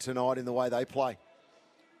Adelaide tonight in the way they play?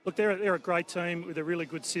 Look, they're a great team with a really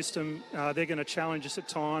good system. They're going to challenge us at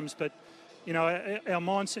times, but, our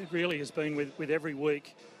mindset really has been with every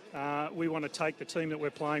week. We want to take the team that we're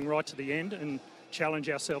playing right to the end and challenge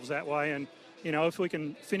ourselves that way. And, if we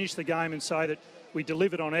can finish the game and say that we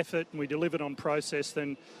delivered on effort and we delivered on process,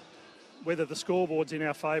 then whether the scoreboard's in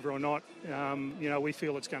our favour or not, we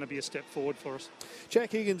feel it's going to be a step forward for us.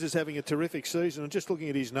 Jack Higgins is having a terrific season, and just looking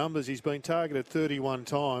at his numbers, he's been targeted 31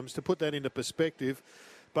 times. To put that into perspective,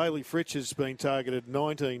 Bailey Fritsch has been targeted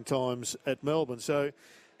 19 times at Melbourne, so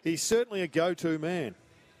he's certainly a go-to man.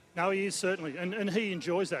 No, he is certainly, and he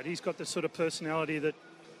enjoys that. He's got the sort of personality that,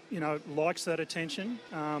 likes that attention.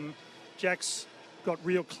 Jack's got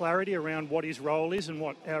real clarity around what his role is and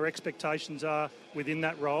what our expectations are within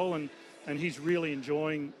that role, and he's really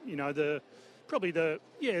enjoying, the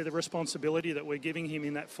responsibility that we're giving him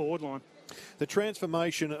in that forward line. The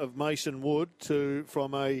transformation of Mason Wood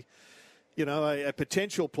from a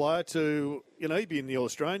potential player to, he'd be in the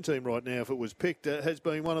All-Australian team right now if it was picked, has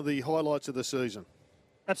been one of the highlights of the season.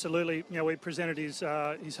 Absolutely. We presented his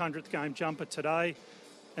 100th game jumper today,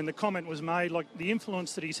 and the comment was made, like the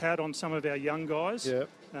influence that he's had on some of our young guys,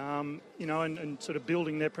 and sort of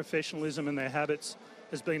building their professionalism and their habits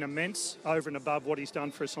has been immense over and above what he's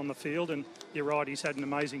done for us on the field. And you're right, he's had an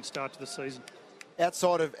amazing start to the season.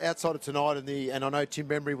 Outside of tonight and I know Tim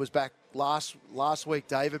Bembry was back last week,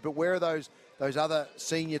 David, but where are those other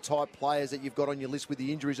senior type players that you've got on your list with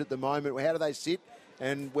the injuries at the moment? How do they sit,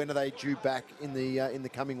 and when are they due back in the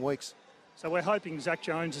coming weeks? So we're hoping Zach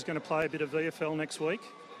Jones is going to play a bit of VFL next week,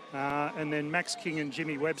 and then Max King and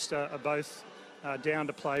Jimmy Webster are both down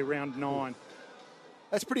to play round 9.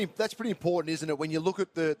 That's pretty important, isn't it? When you look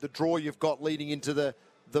at the draw you've got leading into the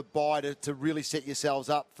bye to really set yourselves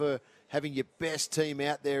up for having your best team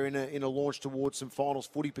out there in a launch towards some finals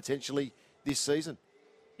footy potentially this season.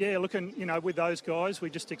 Yeah, look, and with those guys, we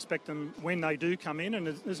just expect them when they do come in, and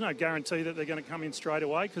there's no guarantee that they're going to come in straight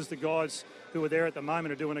away because the guys who are there at the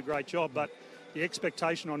moment are doing a great job. But the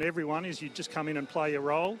expectation on everyone is you just come in and play your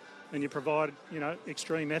role, and you provide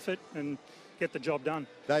extreme effort and get the job done.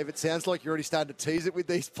 Dave, it sounds like you're already starting to tease it with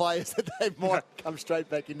these players that they might come straight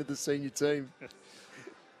back into the senior team.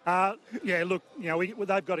 Look,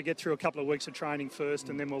 they've got to get through a couple of weeks of training first,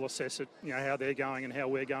 and then we'll assess it, how they're going and how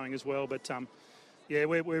we're going as well. But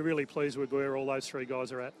we're really pleased with where all those three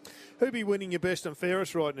guys are at. Who'd be winning your best and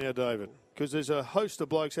fairest right now, David? Because there's a host of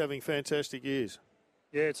blokes having fantastic years.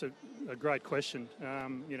 Yeah, it's a great question.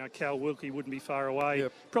 Cal Wilkie wouldn't be far away.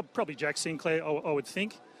 Yep. Probably Jack Sinclair, I would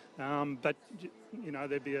think. But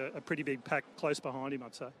there'd be a pretty big pack close behind him,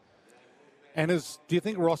 I'd say. And do you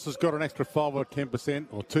think Ross has got an extra 5 or 10%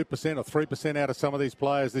 or 2% or 3% out of some of these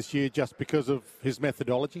players this year just because of his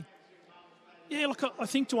methodology? Yeah, look, I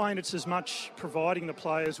think, Dwayne, it's as much providing the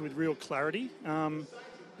players with real clarity. And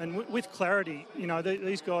with clarity, you know,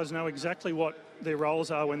 these guys know exactly what their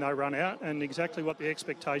roles are when they run out and exactly what the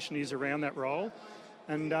expectation is around that role.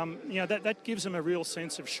 And, you know, that gives them a real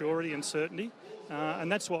sense of surety and certainty.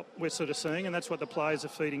 And that's what we're sort of seeing, and that's what the players are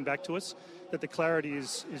feeding back to us, that the clarity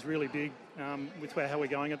is really big with how we're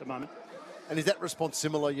going at the moment. And is that response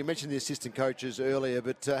similar? You mentioned the assistant coaches earlier,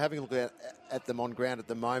 but having a look at them on ground at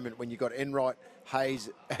the moment, when you've got Enright, Hayes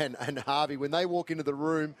and Harvey, when they walk into the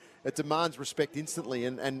room, it demands respect instantly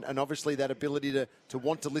and obviously that ability to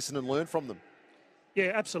want to listen and learn from them.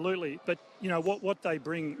 Yeah, absolutely. But, you know, what they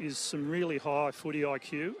bring is some really high footy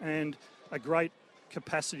IQ and a great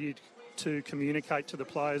capacity to communicate to the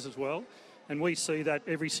players as well. And we see that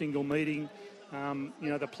every single meeting. You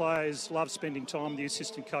know, the players love spending time with the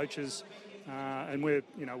assistant coaches, and we're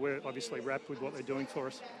obviously wrapped with what they're doing for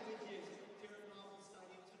us.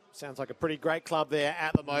 Sounds like a pretty great club there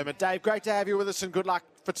at the moment. Dave, great to have you with us and good luck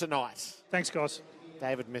for tonight. Thanks, guys.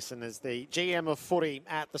 David Misson is the GM of footy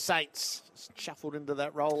at the Saints. Just shuffled into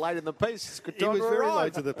that role late in the piece. Good time He was to very arrive.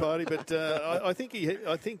 late to the party, but I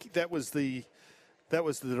think that was the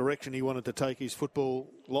direction he wanted to take his football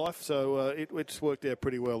life. So it's worked out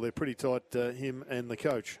pretty well. They're pretty tight, him and the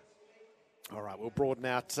coach. All right, we'll broaden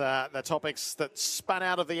out the topics that spun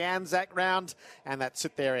out of the Anzac round and that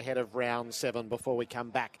sit there ahead of round 7 before we come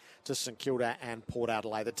back to St Kilda and Port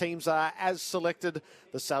Adelaide. The teams are as selected.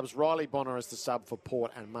 The subs, Riley Bonner is the sub for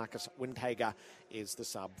Port and Marcus Windhager is the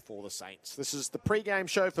sub for the Saints. This is the pre-game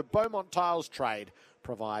show for Beaumont Tiles Trade.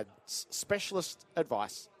 Provides specialist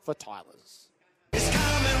advice for tilers. It's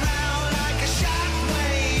coming round like a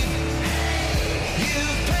shockwave. You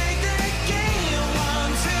played the game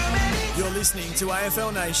one too many. You're listening to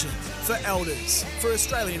AFL Nation for Elders, for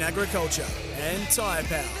Australian Agriculture and Tyre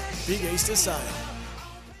Power. Big Easter sale.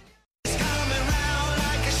 It's coming round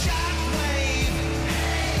like a shockwave.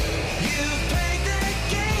 You played the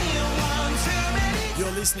game one too many.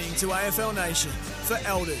 You're listening to AFL Nation for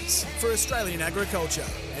Elders, for Australian Agriculture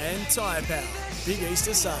and Tyre Power. Big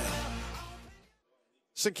Easter sale.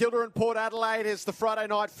 St Kilda and Port Adelaide is the Friday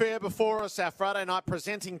night fair before us. Our Friday night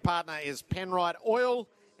presenting partner is Penrite Oil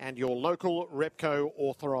and your local Repco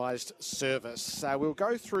authorised service. We'll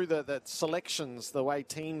go through the selections, the way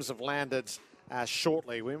teams have landed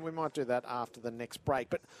shortly. We might do that after the next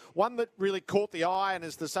break. But one that really caught the eye and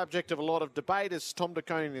is the subject of a lot of debate is Tom De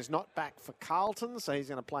Koning is not back for Carlton, so he's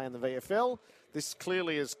going to play in the VFL. This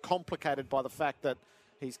clearly is complicated by the fact that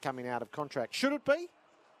he's coming out of contract. Should it be?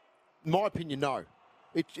 In my opinion, no.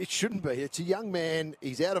 It shouldn't be. It's a young man.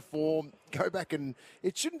 He's out of form. Go back and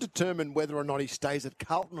it shouldn't determine whether or not he stays at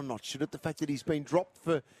Carlton or not, should it? The fact that he's been dropped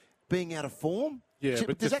for being out of form? Yeah,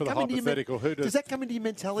 but just for the hypothetical, does that come into your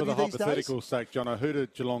mentality for the these days? hypothetical sake, Jono, who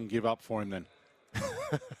did Geelong give up for him then?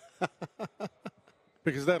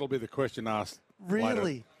 Because that'll be the question asked Really?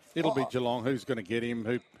 later. It'll be Geelong. Who's going to get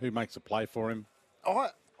him? Who makes a play for him?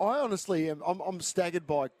 I honestly am I'm staggered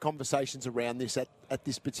by conversations around this at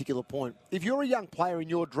this particular point. If you're a young player and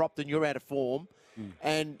you're dropped and you're out of form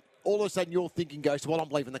and all of a sudden your thinking goes to, well, I'm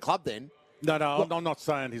leaving the club then. No, I'm not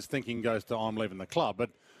saying his thinking goes to I'm leaving the club. But,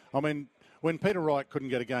 I mean, when Peter Wright couldn't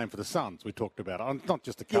get a game for the Suns, we talked about it. Not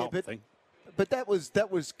just a Carlton thing. But that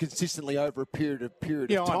was consistently over a period of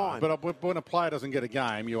time. I know, but when a player doesn't get a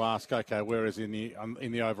game, you ask, okay, where is he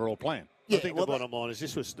in the overall plan? I think the bottom line is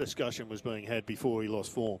discussion was being had before he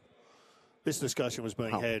lost form. This discussion was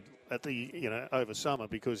being had at over summer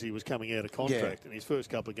because he was coming out of contract and his first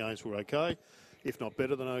couple of games were okay, if not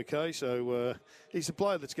better than okay. So he's a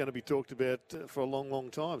player that's going to be talked about for a long,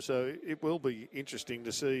 long time. So it will be interesting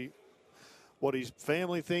to see what his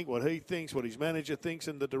family think, what he thinks, what his manager thinks,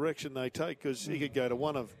 and the direction they take. Because he could go to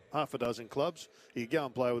one of half a dozen clubs. He could go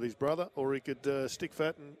and play with his brother, or he could stick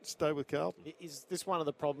fat and stay with Carlton. Is this one of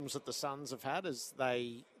the problems that the Suns have had? Is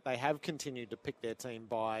they have continued to pick their team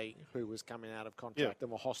by who was coming out of contract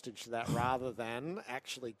and were hostage to that, rather than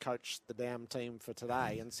actually coach the damn team for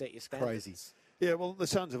today and set your standards. Crazy. Yeah, well, the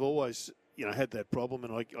Suns have always, had that problem,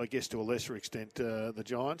 and I guess to a lesser extent the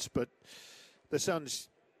Giants. But the Suns,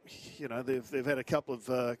 they've had a couple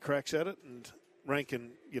of cracks at it, and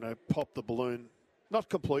Rankin, popped the balloon. Not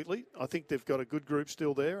completely. I think they've got a good group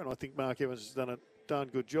still there, and I think Mark Evans has done a darn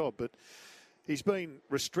good job. But he's been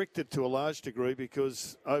restricted to a large degree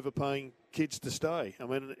because overpaying kids to stay. I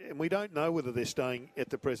mean, and we don't know whether they're staying at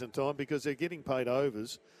the present time because they're getting paid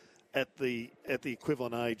overs at the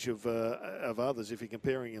equivalent age of others if you're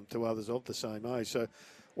comparing them to others of the same age. So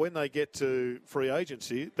when they get to free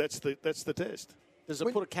agency, that's the test. Does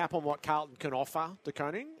it put a cap on what Carlton can offer De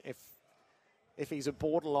Koning if he's a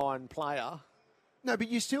borderline player? No, but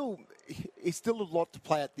he's still a lot to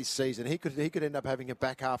play at this season. He could end up having a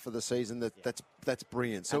back half of the season that's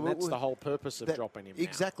brilliant. So that's the whole purpose of dropping him.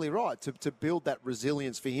 Exactly right, to build that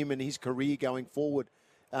resilience for him and his career going forward.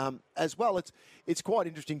 As well, it's quite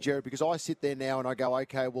interesting, Jared, because I sit there now and I go,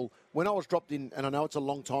 okay, well, when I was dropped in, and I know it's a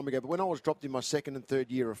long time ago, but when I was dropped in my second and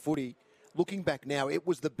third year of footy, looking back now, it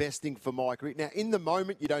was the best thing for my career. Now, in the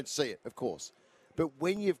moment, you don't see it, of course, but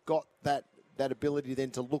when you've got that ability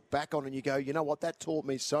then to look back on and you go, you know what, that taught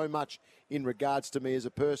me so much in regards to me as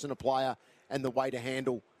a person, a player, and the way to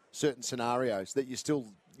handle certain scenarios that you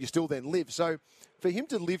still then live. So for him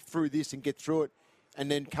to live through this and get through it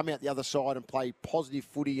and then come out the other side and play positive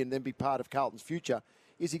footy and then be part of Carlton's future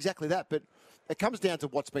is exactly that. But it comes down to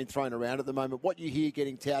what's been thrown around at the moment. What you hear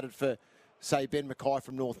getting touted for, say, Ben Mackay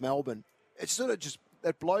from North Melbourne,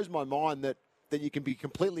 it blows my mind that you can be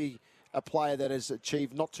completely a player that has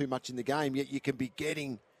achieved not too much in the game, yet you can be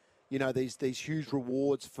getting, these huge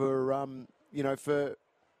rewards for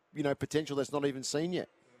potential that's not even seen yet.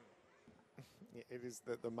 Yeah, it is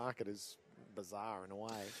the market is bizarre in a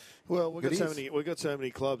way. Well, we've got so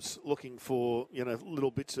many clubs looking for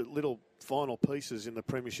little final pieces in the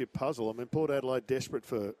premiership puzzle. I mean, Port Adelaide desperate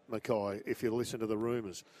for Mackay. If you listen to the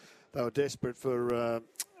rumours, they were desperate for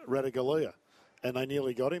Ratugolea, and they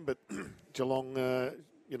nearly got him, but Geelong.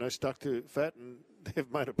 Stuck to fat, and they've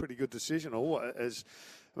made a pretty good decision.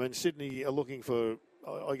 Sydney are looking for,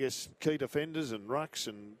 I guess, key defenders and rucks,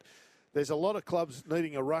 and there's a lot of clubs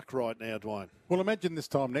needing a ruck right now, Dwayne. Well, imagine this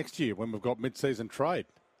time next year when we've got mid-season trade.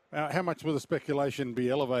 How much will the speculation be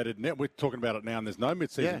elevated now? We're talking about it now, and there's no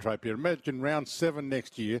mid-season trade period. Imagine round 7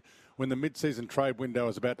 next year when the mid-season trade window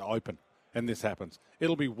is about to open, and this happens.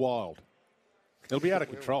 It'll be wild. It'll be out of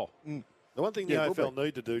control. The one thing the AFL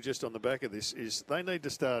need to do just on the back of this is they need to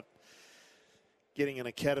start getting an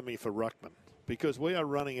academy for ruckman, because we are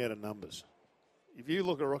running out of numbers. If you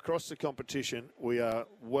look across the competition, we are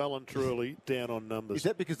well and truly down on numbers. Is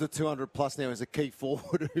that because the 200 plus now is a key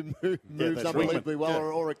forward who moves unbelievably well,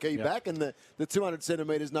 or a key back, and the 200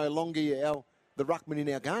 centimetres no longer the ruckman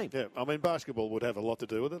in our game? Yeah, I mean, basketball would have a lot to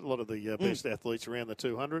do with it. A lot of the best athletes around the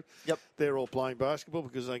 200, they're all playing basketball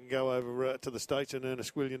because they can go over to the States and earn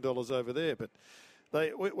 $1 squillion over there. But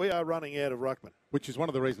we are running out of ruckman. Which is one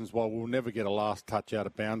of the reasons why we'll never get a last touch out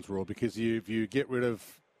of bounds rule, because if you get rid of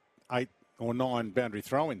 8 or 9 boundary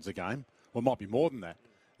throw-ins a game, or it might be more than that,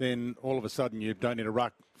 then all of a sudden you don't need a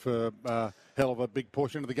ruck for a hell of a big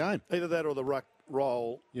portion of the game. Either that or the ruck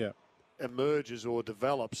role emerges or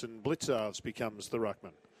develops and Blitzarves becomes the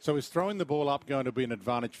ruckman. So is throwing the ball up going to be an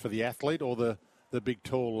advantage for the athlete or the big,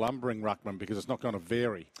 tall, lumbering ruckman, because it's not going to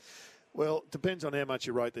vary? Well, it depends on how much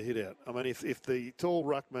you rate the hit out. I mean, if the tall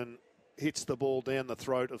ruckman hits the ball down the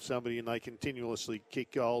throat of somebody and they continuously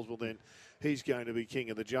kick goals, well, then he's going to be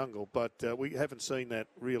king of the jungle. But we haven't seen that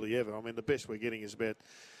really ever. I mean, the best we're getting is about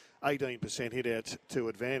 18% hit out to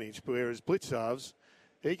advantage, whereas Blitzarves,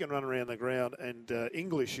 he can run around the ground, and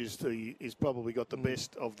English is probably got the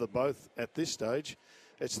best of the both at this stage.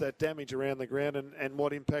 It's that damage around the ground and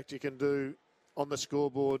what impact you can do on the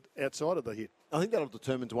scoreboard outside of the hit. I think that'll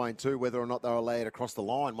determine, Dwayne, too, whether or not they're allowed across the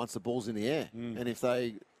line once the ball's in the air. And if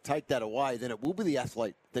they take that away, then it will be the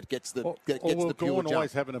athlete that gets the the pure Gawn jump.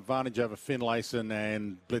 always have an advantage over Finlayson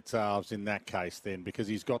and Blitzarves in that case then, because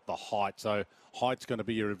he's got the height. So height's going to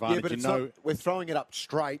be your advantage. Yeah, but it's not, we're throwing it up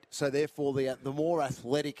straight, so therefore the more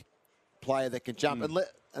athletic player that can jump.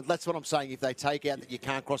 And that's what I'm saying. If they take out that you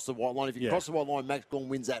can't cross the white line, if you cross the white line, Max Gawn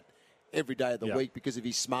wins that every day of the week because of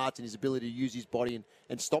his smarts and his ability to use his body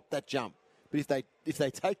and stop that jump. But if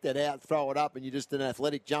they take that out, throw it up, and you just an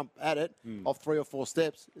athletic jump at it off 3 or 4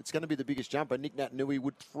 steps, it's going to be the biggest jumper. Nick Naitanui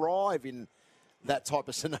would thrive in that type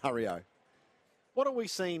of scenario. What are we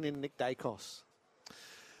seeing in Nick Dacos?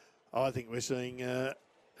 I think we're seeing a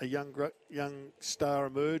young star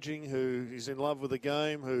emerging who is in love with the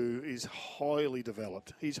game, who is highly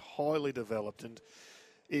developed. He's highly developed, and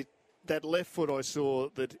that left foot I saw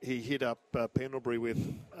that he hit up Pendlebury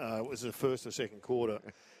with was the first or second quarter.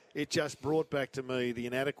 It just brought back to me the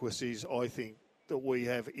inadequacies, I think, that we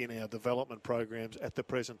have in our development programs at the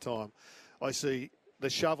present time. I see the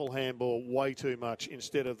shovel handball way too much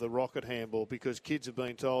instead of the rocket handball, because kids have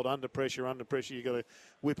been told under pressure, you've got to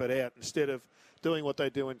whip it out, instead of doing what they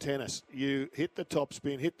do in tennis. You hit the top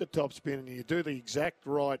spin, and you do the exact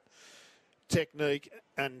right technique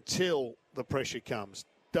until the pressure comes.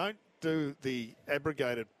 Don't do the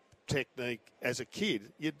abrogated technique as a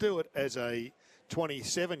kid. You do it as a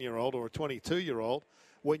 27-year-old or a 22-year-old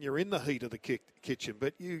when you're in the heat of the kitchen.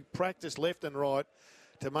 But you practice left and right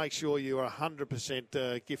to make sure you are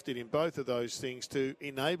 100% gifted in both of those things to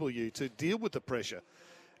enable you to deal with the pressure.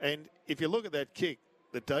 And if you look at that kick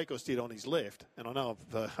that Daicos did on his left, and I know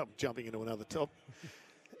I'm jumping into another top,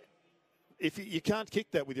 if you can't kick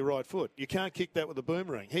that with your right foot, you can't kick that with a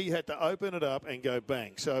boomerang. He had to open it up and go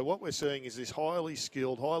bang. So what we're seeing is this highly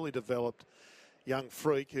skilled, highly developed young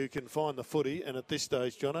freak who can find the footy. And at this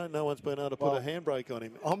stage, Jono, no one's been able to put a handbrake on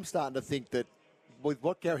him. I'm starting to think that with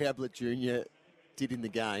what Gary Ablett Jr. did in the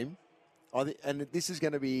game, and this is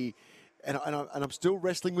going to be, and I'm still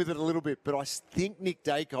wrestling with it a little bit, but I think Nick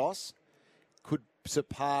Daicos could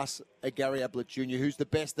surpass a Gary Ablett Jr., who's the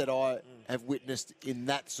best that I have witnessed in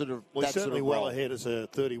that sort of. Well, he's certainly well role. ahead as a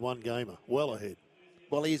 31 gamer, well ahead.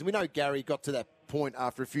 Well, he is. We know Gary got to that point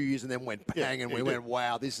after a few years and then went bang, and we went,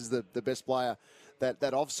 wow, this is the best player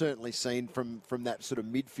that I've certainly seen from that sort of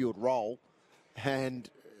midfield role, and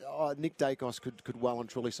Nick Daicos could well and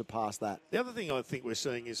truly surpass that. The other thing I think we're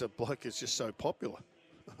seeing is a bloke is just so popular.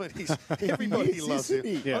 I mean, everybody loves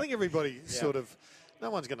him. Yeah. I think everybody sort of. No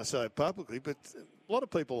one's going to say it publicly, but a lot of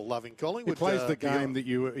people are loving Collingwood. He plays the game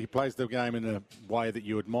he plays the game in a way that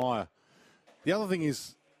you admire. The other thing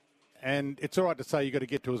is, and it's all right to say you've got to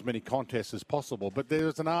get to as many contests as possible, but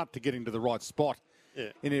there's an art to getting to the right spot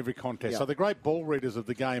in every contest. Yeah. So the great ball readers of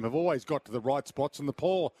the game have always got to the right spots, and the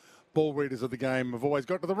poor ball readers of the game have always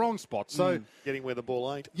got to the wrong spots. So getting where the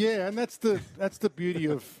ball ain't. Yeah, and that's the beauty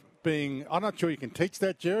of being. I'm not sure you can teach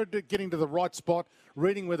that, Jared. Getting to the right spot,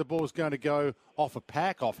 reading where the ball is going to go off a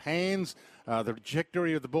pack, off hands, the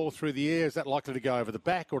trajectory of the ball through the air. Is that likely to go over the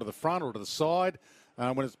back or to the front or to the side?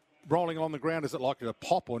 When it's rolling on the ground, is it likely to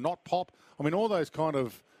pop or not pop? I mean, all those kind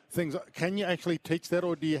of things. Can you actually teach that,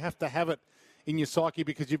 or do you have to have it in your psyche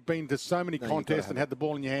because you've been to so many contests and had the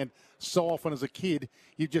ball in your hand so often as a kid?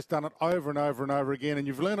 You've just done it over and over and over again, and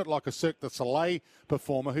you've learned it like a Cirque du Soleil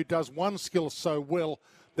performer who does one skill so well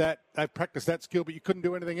that they've practiced that skill, but you couldn't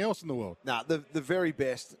do anything else in the world. No, the very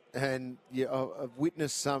best, and I've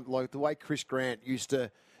witnessed some, like the way Chris Grant used to,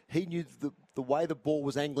 he knew the way the ball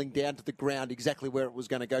was angling down to the ground, exactly where it was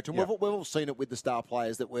going to go to. And we've all seen it with the star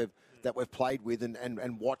players that we've played with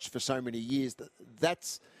and watched for so many years.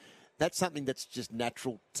 That's something that's just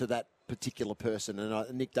natural to that particular person,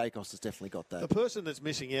 and Nick Daicos has definitely got that. The person that's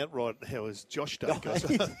missing out right now is Josh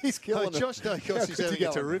Daicos. He's killing it. Josh Daicos is having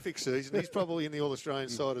a terrific season. He's probably in the All-Australian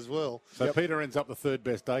side as well. So Peter ends up the third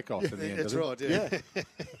best Daicos in the end. That's right, yeah.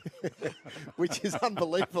 Which is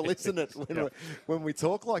unbelievable, isn't it, when we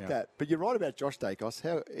talk like that? But you're right about Josh Daicos.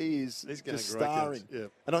 How he's just going starring. Yeah.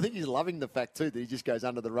 And I think he's loving the fact, too, that he just goes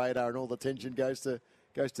under the radar and all the attention goes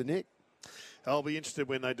to Nick. I'll be interested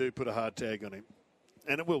when they do put a hard tag on him.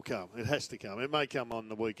 And it will come. It has to come. It may come on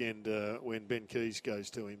the weekend when Ben Keys goes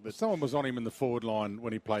to him. But someone was on him in the forward line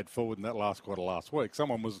when he played forward in that last quarter last week.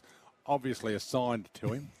 Someone was obviously assigned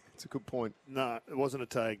to him. It's a good point. No, it wasn't a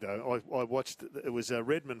tag, though. I watched. It was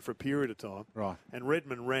Redmond for a period of time. Right. And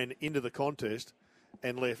Redmond ran into the contest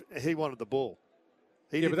and left. He wanted the ball.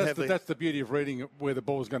 But that's the beauty of reading where the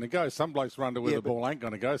ball's going to go. Some blokes run to where the ball ain't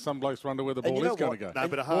going to go. Some blokes run to where the ball is going to go. No,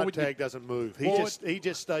 but a hard tag doesn't move. He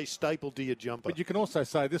just stays stapled to your jumper. But you can also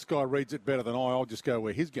say, this guy reads it better than I'll just go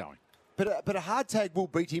where he's going. But a hard tag will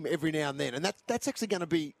beat him every now and then, and that's actually going to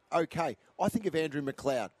be okay. I think of Andrew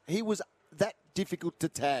McLeod. He was that difficult to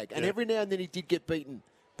tag, and every now and then he did get beaten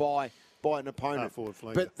by an opponent.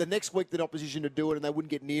 But the next week, the opposition would do it, and they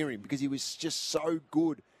wouldn't get near him because he was just so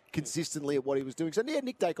good consistently at what he was doing. So,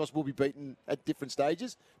 Nick Daicos will be beaten at different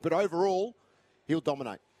stages, but overall, he'll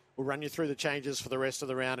dominate. We'll run you through the changes for the rest of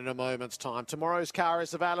the round in a moment's time. Tomorrow's car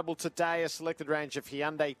is available today. A selected range of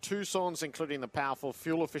Hyundai Tucsons, including the powerful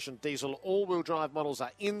fuel-efficient diesel all-wheel drive models,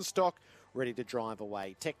 are in stock, ready to drive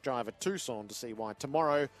away. Tech driver Tucson to see why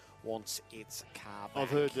tomorrow wants its car back. I've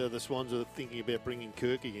heard the Swans are thinking about bringing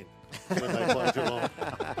Kirk again when they play Geelong.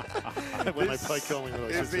 When they play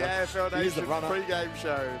Collingwood. It's the AFL Nation pre-game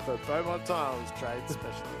show for Beaumont Tiles Trade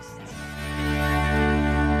Specialists.